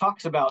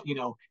talks about,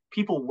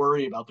 people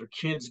worry about their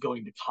kids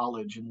going to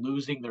college and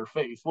losing their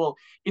faith. Well,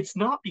 it's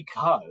not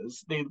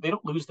because they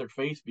don't lose their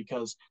faith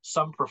because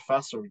some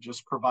professor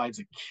just provides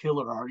a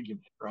killer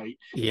argument, right?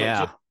 That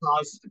Yeah.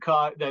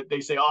 just that they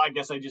say, oh, I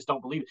guess I just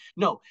don't believe it.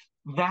 No,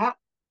 that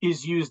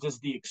is used as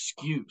the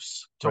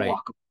excuse to Right.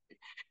 walk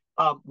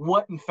away.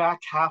 What in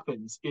fact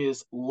happens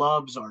is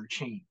loves are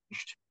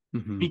changed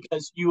Mm-hmm.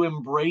 because you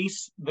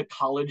embrace the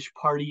college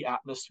party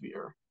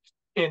atmosphere,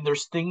 and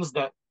there's things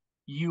that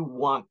you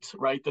want,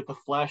 right, that the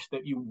flesh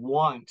that you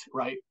want,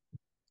 right,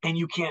 and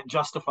you can't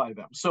justify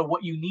them. So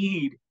what you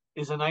need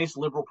is a nice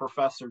liberal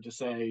professor to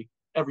say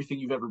everything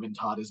you've ever been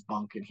taught is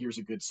bunk, and here's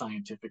a good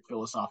scientific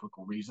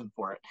philosophical reason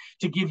for it,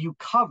 to give you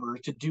cover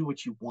to do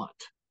what you want.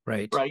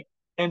 Right. Right.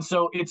 And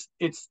so it's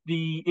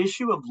the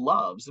issue of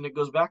loves, and it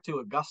goes back to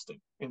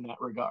Augustine in that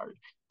regard.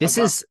 This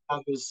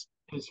Augustine is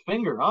has his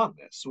finger on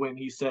this when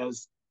he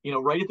says,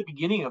 right at the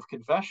beginning of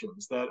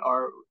Confessions, that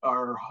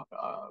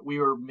we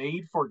were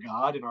made for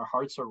God, and our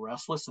hearts are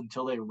restless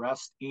until they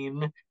rest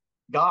in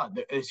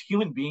God. As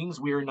human beings,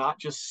 we are not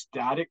just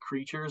static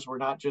creatures. We're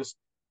not just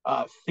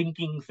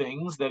thinking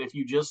things that if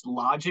you just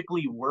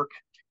logically work,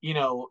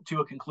 to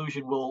a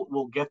conclusion,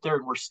 we'll get there,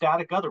 and we're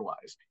static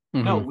otherwise.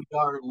 No, mm-hmm. we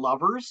are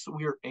lovers.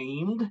 We are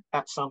aimed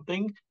at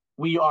something.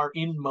 We are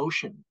in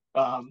motion.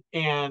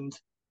 And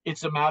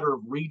it's a matter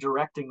of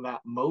redirecting that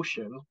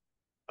motion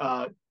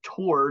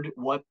toward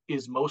what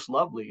is most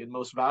lovely and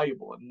most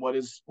valuable, and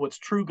what's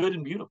true, good,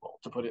 and beautiful,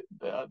 to put it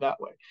that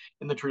way,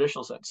 in the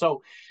traditional sense.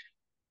 So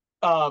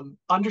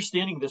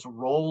understanding this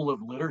role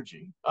of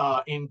liturgy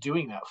in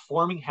doing that,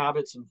 forming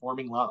habits and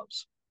forming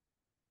loves,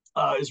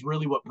 is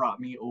really what brought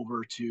me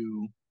over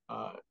to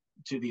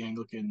the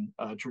Anglican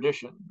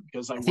tradition,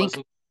 because I think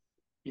wasn't.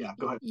 Yeah,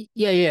 go ahead.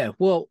 Yeah.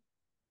 Well,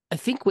 I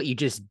think what you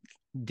just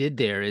did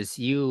there is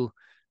you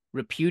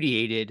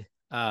repudiated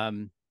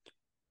some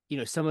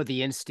of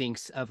the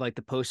instincts of like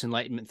the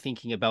post-enlightenment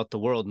thinking about the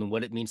world and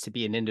what it means to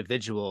be an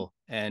individual,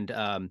 and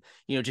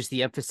just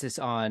the emphasis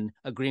on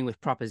agreeing with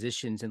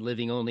propositions and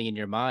living only in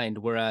your mind,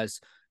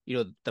 whereas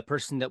the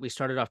person that we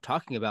started off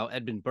talking about,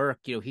 Edmund Burke,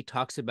 he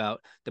talks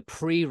about the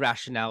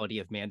pre-rationality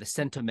of man, the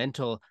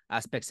sentimental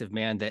aspects of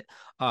man that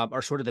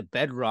are sort of the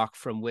bedrock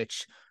from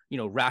which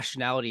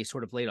rationality is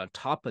sort of laid on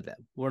top of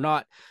them. We're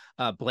not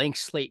blank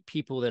slate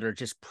people that are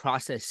just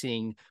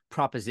processing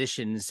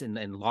propositions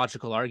and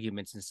logical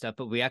arguments and stuff,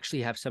 but we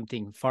actually have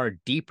something far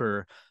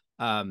deeper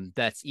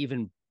that's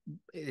even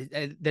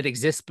that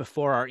exists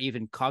before our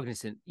even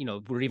cognizant,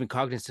 we're even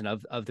cognizant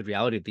of the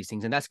reality of these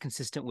things. And that's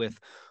consistent with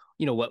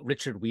what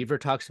Richard Weaver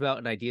talks about,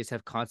 and ideas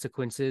have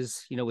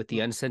consequences, with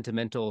the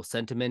unsentimental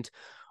sentiment.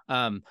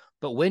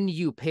 But when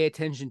you pay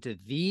attention to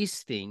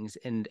these things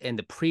and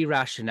the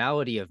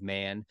pre-rationality of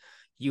man,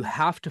 you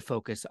have to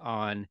focus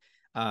on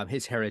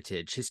his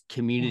heritage, his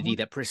community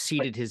that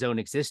preceded his own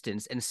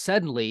existence, and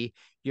suddenly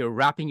you're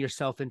wrapping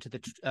yourself into the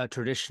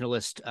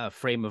traditionalist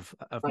frame of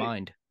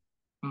mind.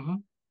 Mm-hmm.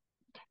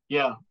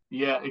 Yeah,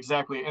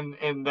 exactly,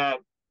 and that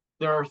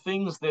there are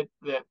things that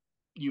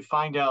you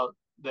find out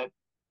that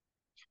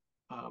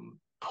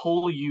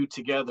pull you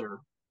together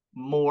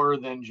more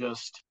than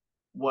just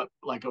what,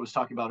 like I was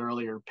talking about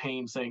earlier,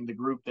 Paine saying the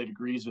group that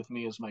agrees with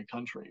me is my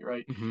country,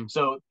 right? Mm-hmm.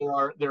 So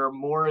there are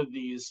more of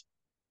these,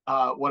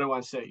 what do I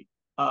want to say,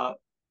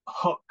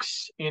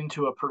 hooks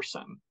into a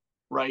person,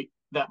 right,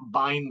 that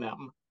bind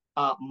them,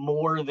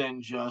 more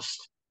than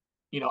just,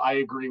 I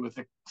agree with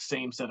the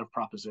same set of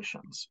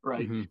propositions,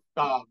 right?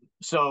 Mm-hmm.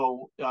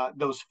 So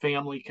those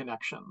family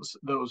connections,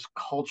 those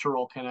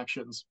cultural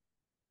connections,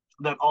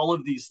 that all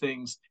of these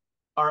things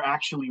are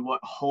actually what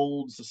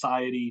hold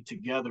society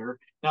together.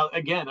 Now,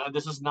 again,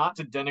 this is not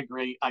to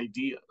denigrate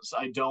ideas.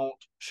 I don't.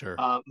 Sure.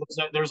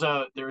 There's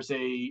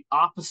a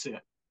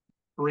opposite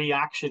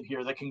reaction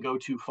here that can go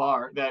too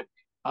far.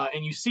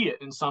 And you see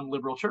it in some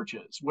liberal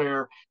churches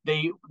where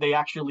they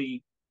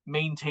actually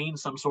maintain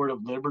some sort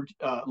of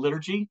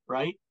liturgy,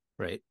 right?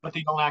 Right. But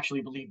they don't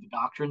actually believe the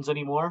doctrines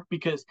anymore,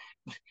 because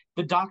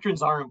the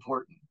doctrines are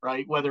important,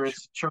 right? Whether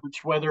it's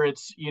church, whether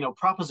it's,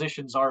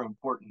 propositions are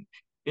important.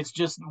 It's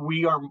just,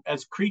 we are,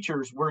 as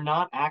creatures, we're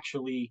not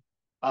actually,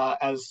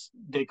 as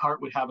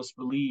Descartes would have us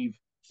believe,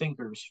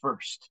 thinkers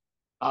first.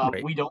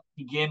 Right. We don't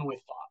begin with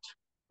thought,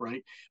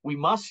 right? We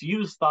must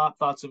use thought.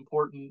 Thought's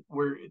important.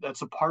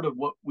 That's a part of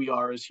what we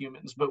are as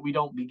humans, but we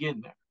don't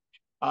begin there.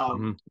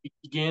 Mm-hmm. We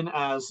begin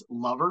as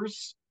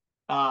lovers,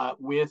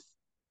 with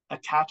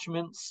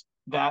attachments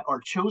that are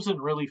chosen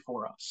really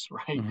for us,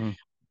 right? Mm-hmm.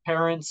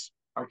 Parents,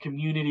 our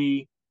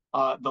community,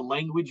 the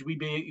language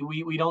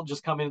we don't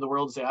just come into the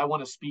world and say, I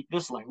want to speak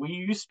this language.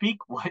 You speak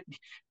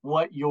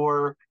what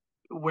your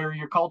where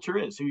your culture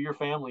is, who your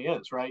family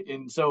is, right?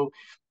 And so,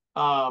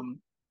 um,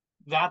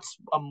 that's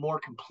a more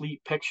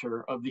complete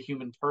picture of the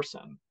human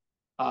person,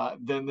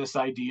 than this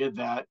idea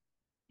that,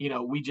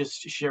 we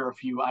just share a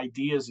few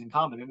ideas in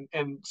common.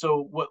 And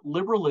so what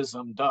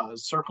liberalism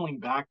does, circling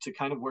back to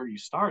kind of where you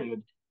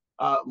started,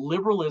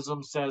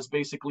 liberalism says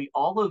basically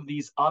all of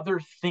these other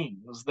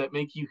things that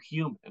make you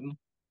human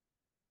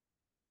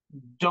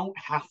don't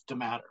have to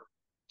matter.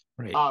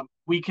 Right.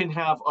 We can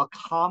have a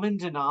common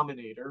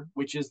denominator,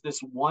 which is this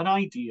one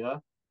idea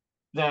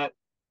that,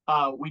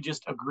 we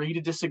just agree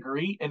to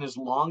disagree. And as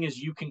long as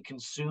you can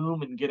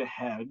consume and get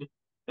ahead,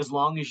 as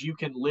long as you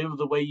can live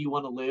the way you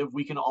want to live,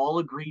 we can all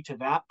agree to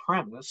that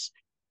premise.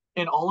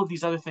 And all of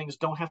these other things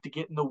don't have to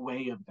get in the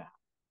way of that.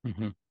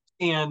 Mm-hmm.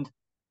 And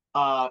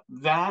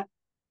that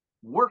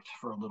worked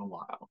for a little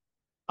while.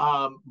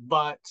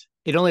 But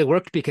It only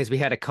worked because we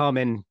had a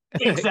common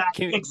culture.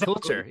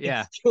 exactly,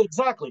 Yeah.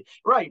 exactly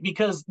right.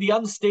 Because the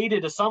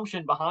unstated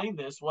assumption behind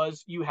this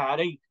was you had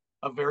a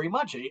very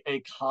much a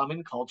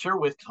common culture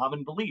with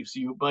common beliefs.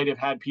 You might have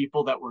had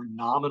people that were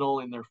nominal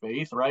in their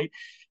faith, right?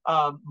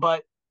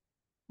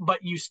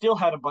 But you still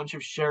had a bunch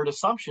of shared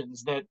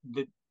assumptions that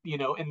and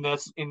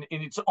and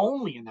it's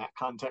only in that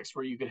context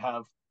where you could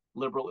have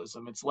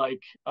liberalism. It's Right.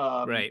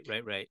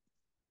 Right. Right.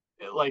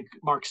 like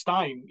Mark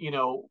Stein,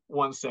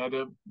 once said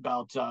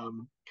about,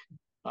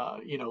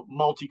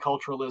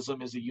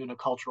 multiculturalism is a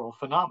unicultural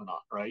phenomenon,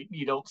 right?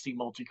 You don't see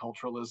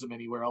multiculturalism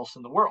anywhere else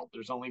in the world.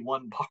 There's only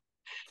one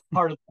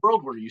part of the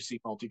world where you see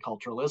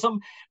multiculturalism.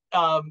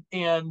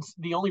 And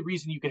the only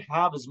reason you could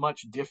have as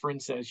much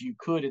difference as you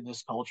could in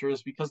this culture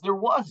is because there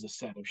was a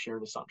set of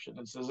shared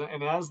assumptions.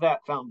 And as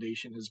that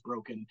foundation is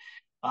broken,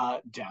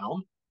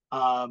 down,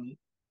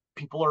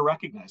 people are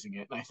recognizing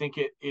it. And I think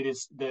it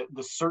is the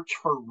search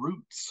for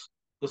roots,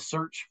 the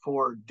search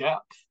for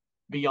depth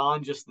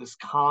beyond just this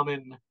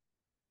common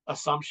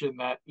assumption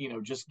that,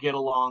 just get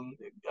along,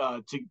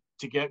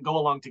 to go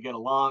along to get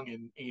along,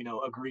 and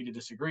agree to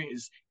disagree,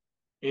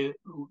 it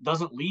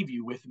doesn't leave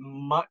you with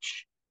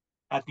much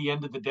at the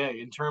end of the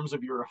day in terms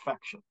of your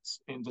affections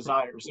and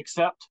desires,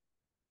 except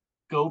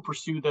go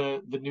pursue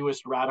the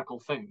newest radical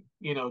thing,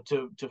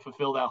 to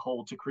fulfill that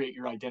hole, to create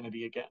your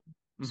identity again.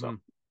 Mm-hmm. So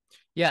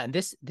Yeah, and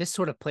this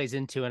sort of plays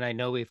into, and I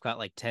know we've got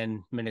like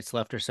 10 minutes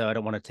left or so. I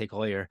don't want to take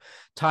all your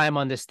time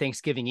on this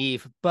Thanksgiving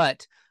Eve,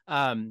 but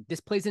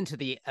this plays into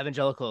the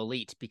evangelical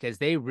elite, because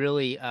they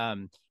really,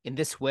 in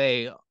this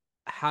way,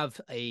 have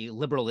a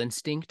liberal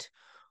instinct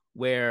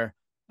where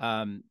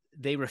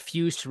they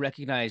refuse to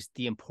recognize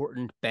the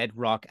important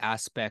bedrock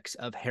aspects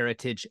of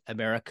heritage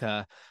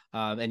America,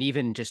 and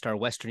even just our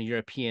Western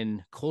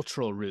European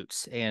cultural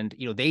roots. And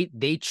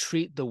they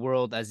treat the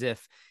world as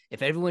if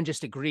everyone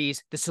just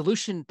agrees,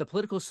 the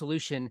political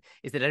solution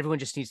is that everyone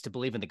just needs to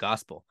believe in the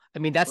gospel. I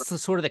mean, that's the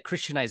sort of the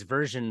Christianized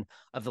version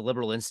of the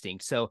liberal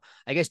instinct. So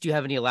I guess, do you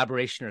have any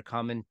elaboration or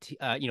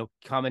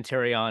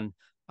commentary on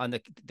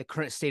the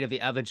current state of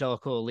the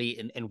evangelical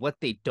elite, and what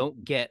they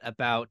don't get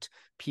about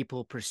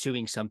people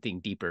pursuing something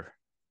deeper?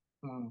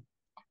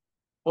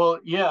 Well,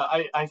 yeah,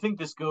 I think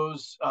this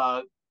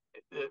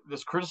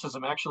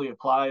criticism actually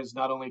applies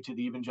not only to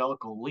the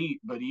evangelical elite,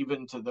 but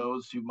even to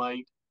those who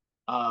might,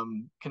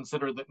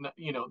 consider that,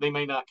 they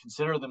may not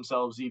consider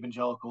themselves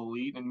evangelical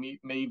elite, and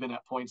may even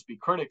at points be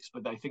critics,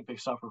 but I think they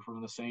suffer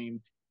from the same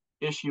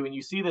issue. And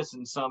you see this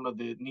in some of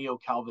the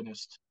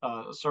neo-Calvinist,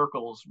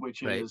 circles,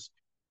 which Right. is,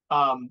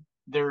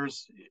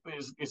 there's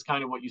is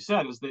kind of what you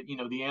said, is that,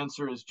 the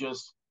answer is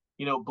just,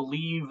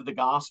 believe the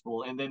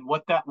gospel. And then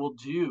what that will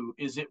do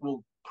is it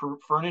will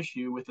furnish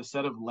you with a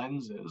set of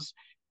lenses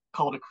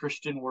called a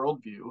Christian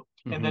worldview,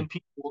 and then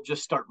people will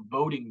just start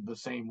voting the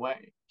same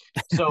way.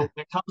 So when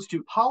it comes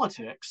to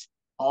politics,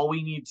 all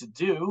we need to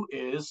do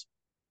is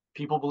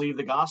people believe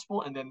the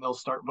gospel, and then they'll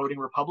start voting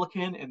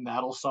Republican, and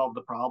that'll solve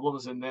the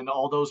problems. And then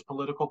all those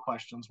political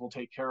questions will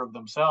take care of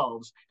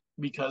themselves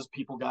because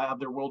people got to have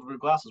their worldview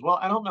glasses. Well,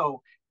 I don't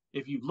know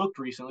if you've looked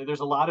recently. There's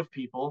a lot of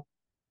people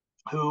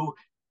who,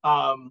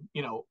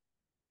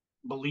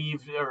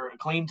 believe or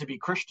claim to be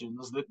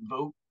Christians that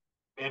vote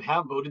and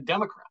have voted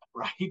Democrat,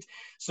 right?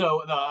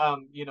 So,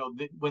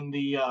 when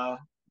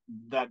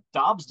that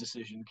Dobbs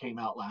decision came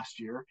out last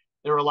year,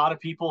 there were a lot of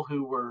people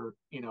who were,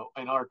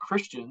 and are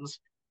Christians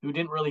who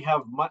didn't really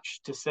have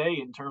much to say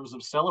in terms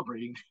of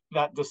celebrating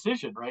that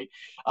decision, right?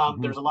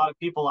 There's a lot of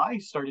people I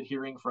started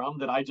hearing from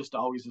that I just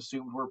always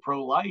assumed were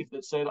pro-life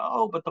that said,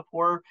 "Oh, but the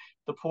poor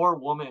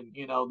woman,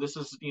 this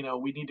is,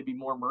 we need to be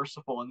more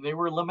merciful," and they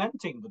were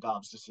lamenting the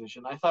Dobbs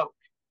decision. I thought,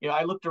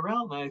 I looked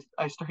around and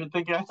I started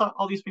thinking, I thought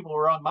all these people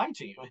were on my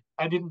team.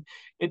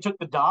 It took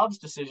the Dobbs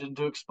decision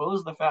to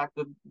expose the fact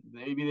that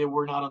maybe they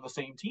were not on the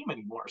same team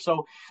anymore.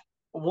 So,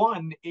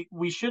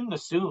 we shouldn't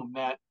assume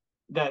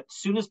that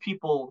soon as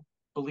people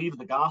believe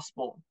the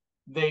gospel,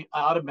 they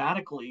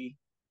automatically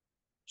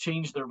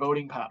change their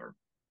voting pattern,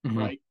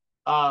 right?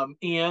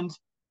 And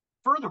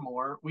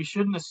furthermore, we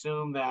shouldn't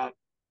assume that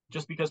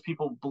just because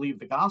people believe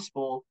the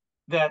gospel,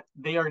 that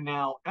they are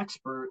now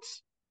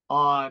experts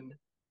on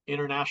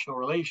international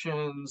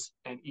relations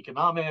and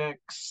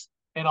economics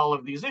and all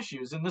of these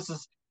issues. And this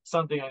is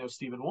something I know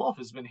Stephen Wolfe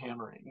has been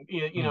hammering.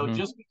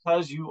 Just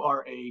because you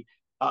are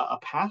a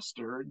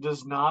pastor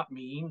does not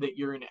mean that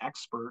you're an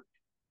expert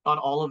on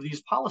all of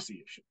these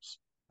policy issues,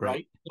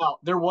 right? Now,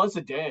 there was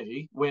a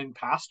day when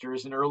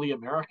pastors in early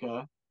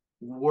America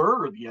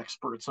were the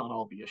experts on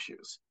all the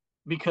issues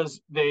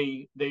because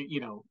they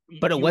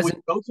but it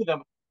wasn't go to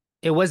them.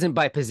 It wasn't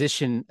by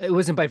position. It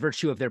wasn't by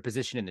virtue of their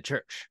position in the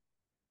church.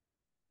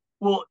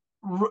 Well,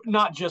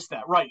 not just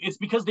that, right? It's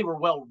because they were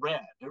well read,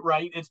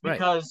 right? It's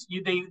because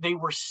they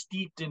were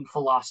steeped in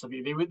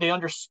philosophy. They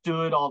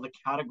understood all the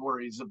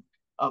categories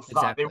of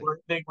thought. Exactly.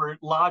 They were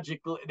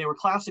logical. They were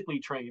classically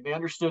trained. They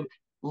understood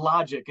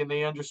logic and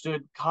they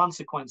understood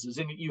consequences.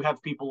 And you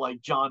have people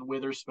like John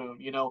Witherspoon,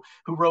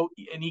 who wrote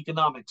an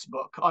economics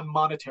book on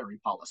monetary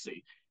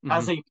policy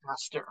as a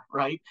pastor,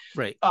 right?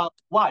 Right.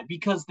 Why?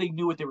 Because they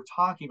knew what they were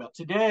talking about.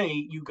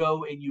 Today, you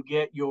go and you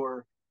get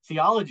your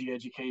theology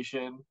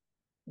education,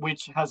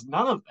 which has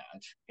none of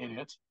that in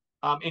it.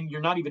 And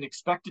you're not even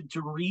expected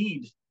to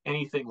read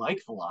anything like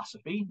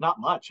philosophy, not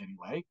much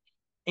anyway.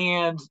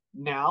 And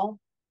now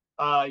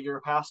you're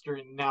a pastor,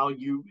 and now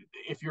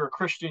if you're a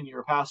Christian,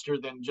 you're a pastor,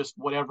 then just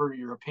whatever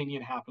your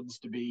opinion happens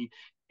to be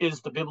is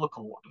the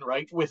biblical one,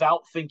 right?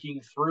 Without thinking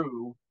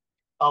through,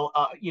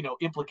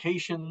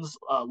 implications,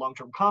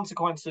 long-term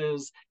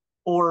consequences,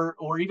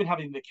 or even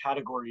having the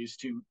categories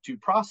to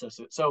process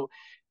it. So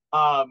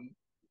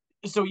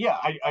yeah,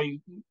 I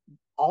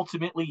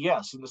ultimately,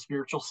 yes, in the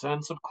spiritual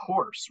sense, of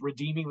course,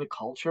 redeeming the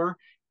culture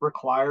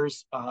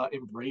requires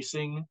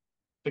embracing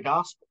the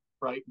gospel,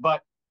 right?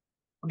 But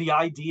the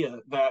idea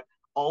that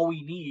all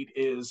we need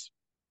is,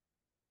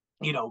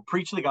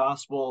 preach the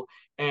gospel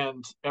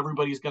and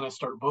everybody's going to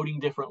start voting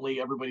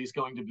differently, everybody's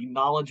going to be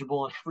knowledgeable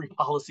on every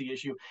policy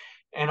issue,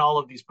 and all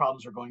of these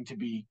problems are going to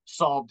be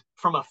solved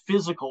from a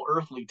physical,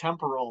 earthly,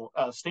 temporal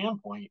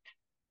standpoint.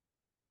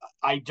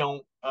 I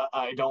don't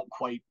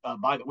quite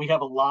buy that. We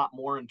have a lot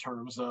more in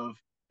terms of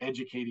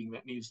educating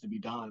that needs to be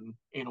done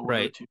in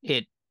order to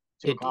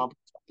accomplish.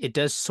 It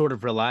does sort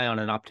of rely on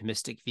an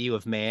optimistic view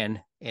of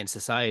man and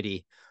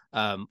society.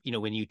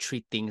 When you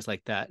treat things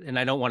like that, and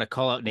I don't want to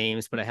call out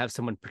names, but I have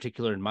someone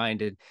particular in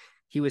mind, and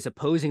he was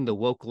opposing the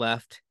woke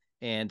left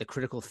and the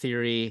critical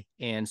theory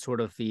and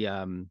sort of the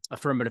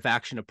affirmative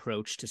action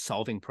approach to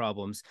solving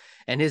problems.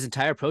 And his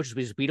entire approach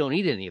was, we don't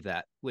need any of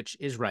that, which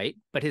is right.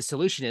 But his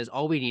solution is,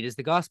 all we need is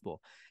the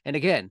gospel. And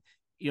again,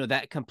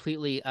 that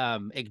completely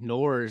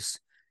ignores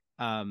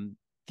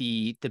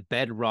the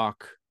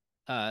bedrock,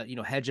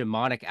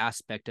 hegemonic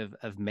aspect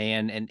of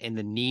man and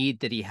the need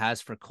that he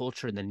has for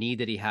culture and the need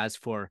that he has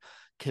for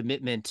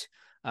commitment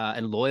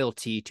and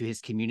loyalty to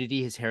his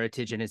community, his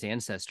heritage, and his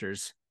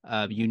ancestors.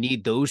 You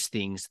need those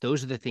things.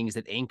 Those are the things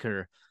that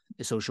anchor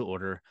the social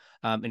order.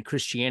 And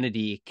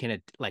Christianity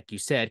like you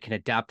said, can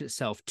adapt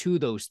itself to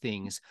those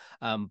things.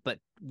 But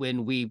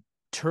when we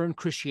turn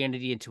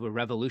Christianity into a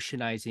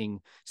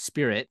revolutionizing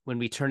spirit, when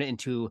we turn it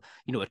into,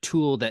 a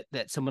tool that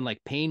someone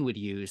like Paine would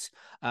use,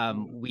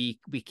 we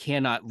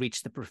cannot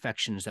reach the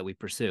perfections that we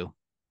pursue.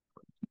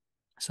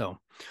 So,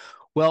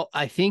 well,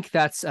 I think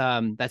that's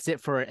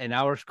it for an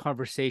hour's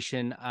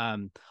conversation.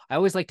 I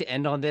always like to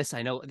end on this.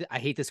 I know I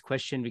hate this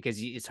question because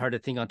it's hard to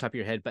think on top of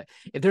your head, but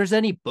if there's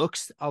any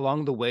books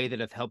along the way that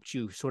have helped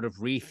you sort of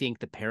rethink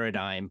the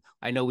paradigm,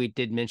 I know we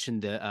did mention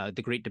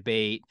the Great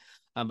Debate,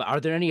 but are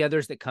there any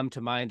others that come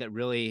to mind that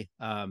really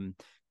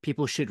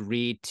people should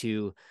read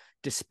to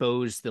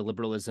dispose the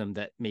liberalism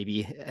that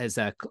maybe has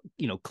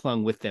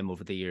clung with them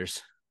over the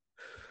years?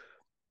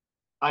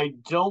 I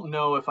don't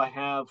know if I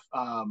have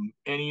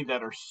any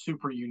that are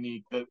super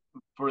unique that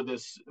for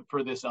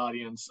this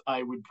audience.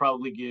 I would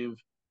probably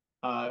give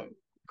uh,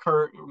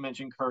 Kirk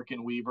mentioned Kirk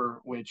and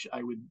Weaver, which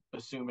I would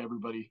assume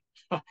everybody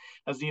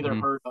has either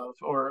Mhm. heard of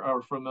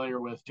or familiar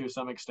with to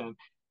some extent.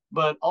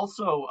 But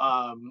also,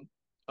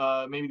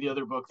 maybe the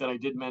other book that I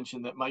did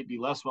mention that might be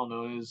less well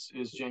known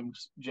is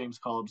James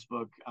Collins'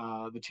 book,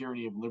 The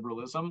Tyranny of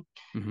Liberalism.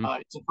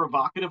 Mhm. It's a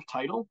provocative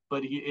title,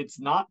 but it's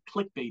not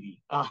clickbaity.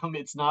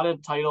 It's not a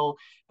title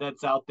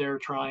that's out there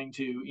trying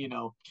to,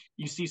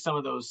 you see some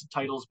of those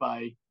titles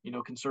by,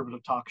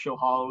 conservative talk show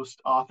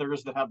host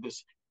authors that have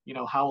this,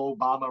 how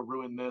Obama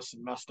ruined this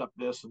and messed up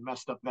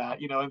that,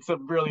 it's a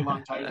really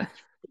long title.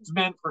 It's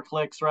meant for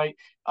clicks, right?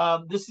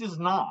 This is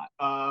not.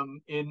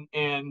 And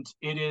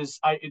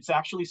it's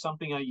actually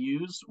something I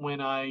use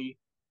when I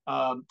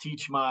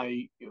teach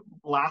my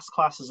last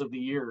classes of the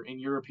year in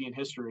European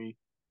history,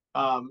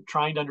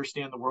 trying to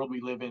understand the world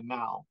we live in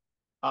now.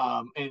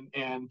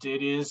 And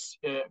it is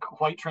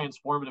quite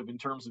transformative in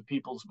terms of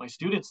my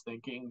students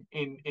thinking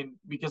in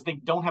because they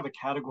don't have a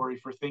category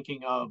for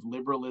thinking of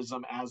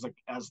liberalism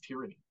as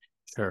tyranny.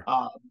 Sure.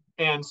 Um,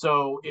 and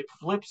so it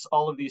flips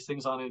all of these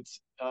things on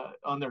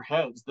their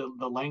heads,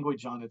 the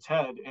language on its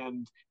head,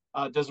 and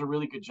does a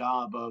really good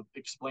job of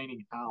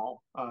explaining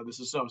how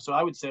this is so. So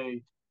I would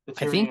say the I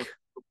tyranny of think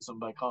liberalism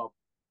by Cobb.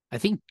 I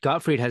think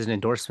Gottfried has an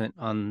endorsement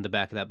on the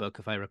back of that book,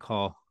 if I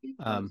recall.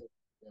 Does it.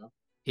 Yeah.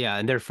 Yeah,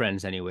 and they're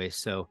friends anyway,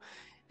 so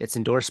it's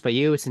endorsed by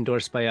you, it's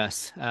endorsed by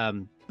us.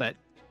 But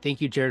thank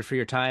you, Jared, for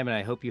your time, and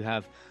I hope you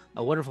have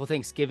a wonderful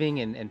Thanksgiving,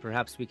 and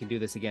perhaps we can do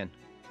this again.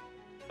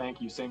 Thank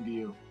you. Same to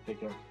you. Take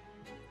care.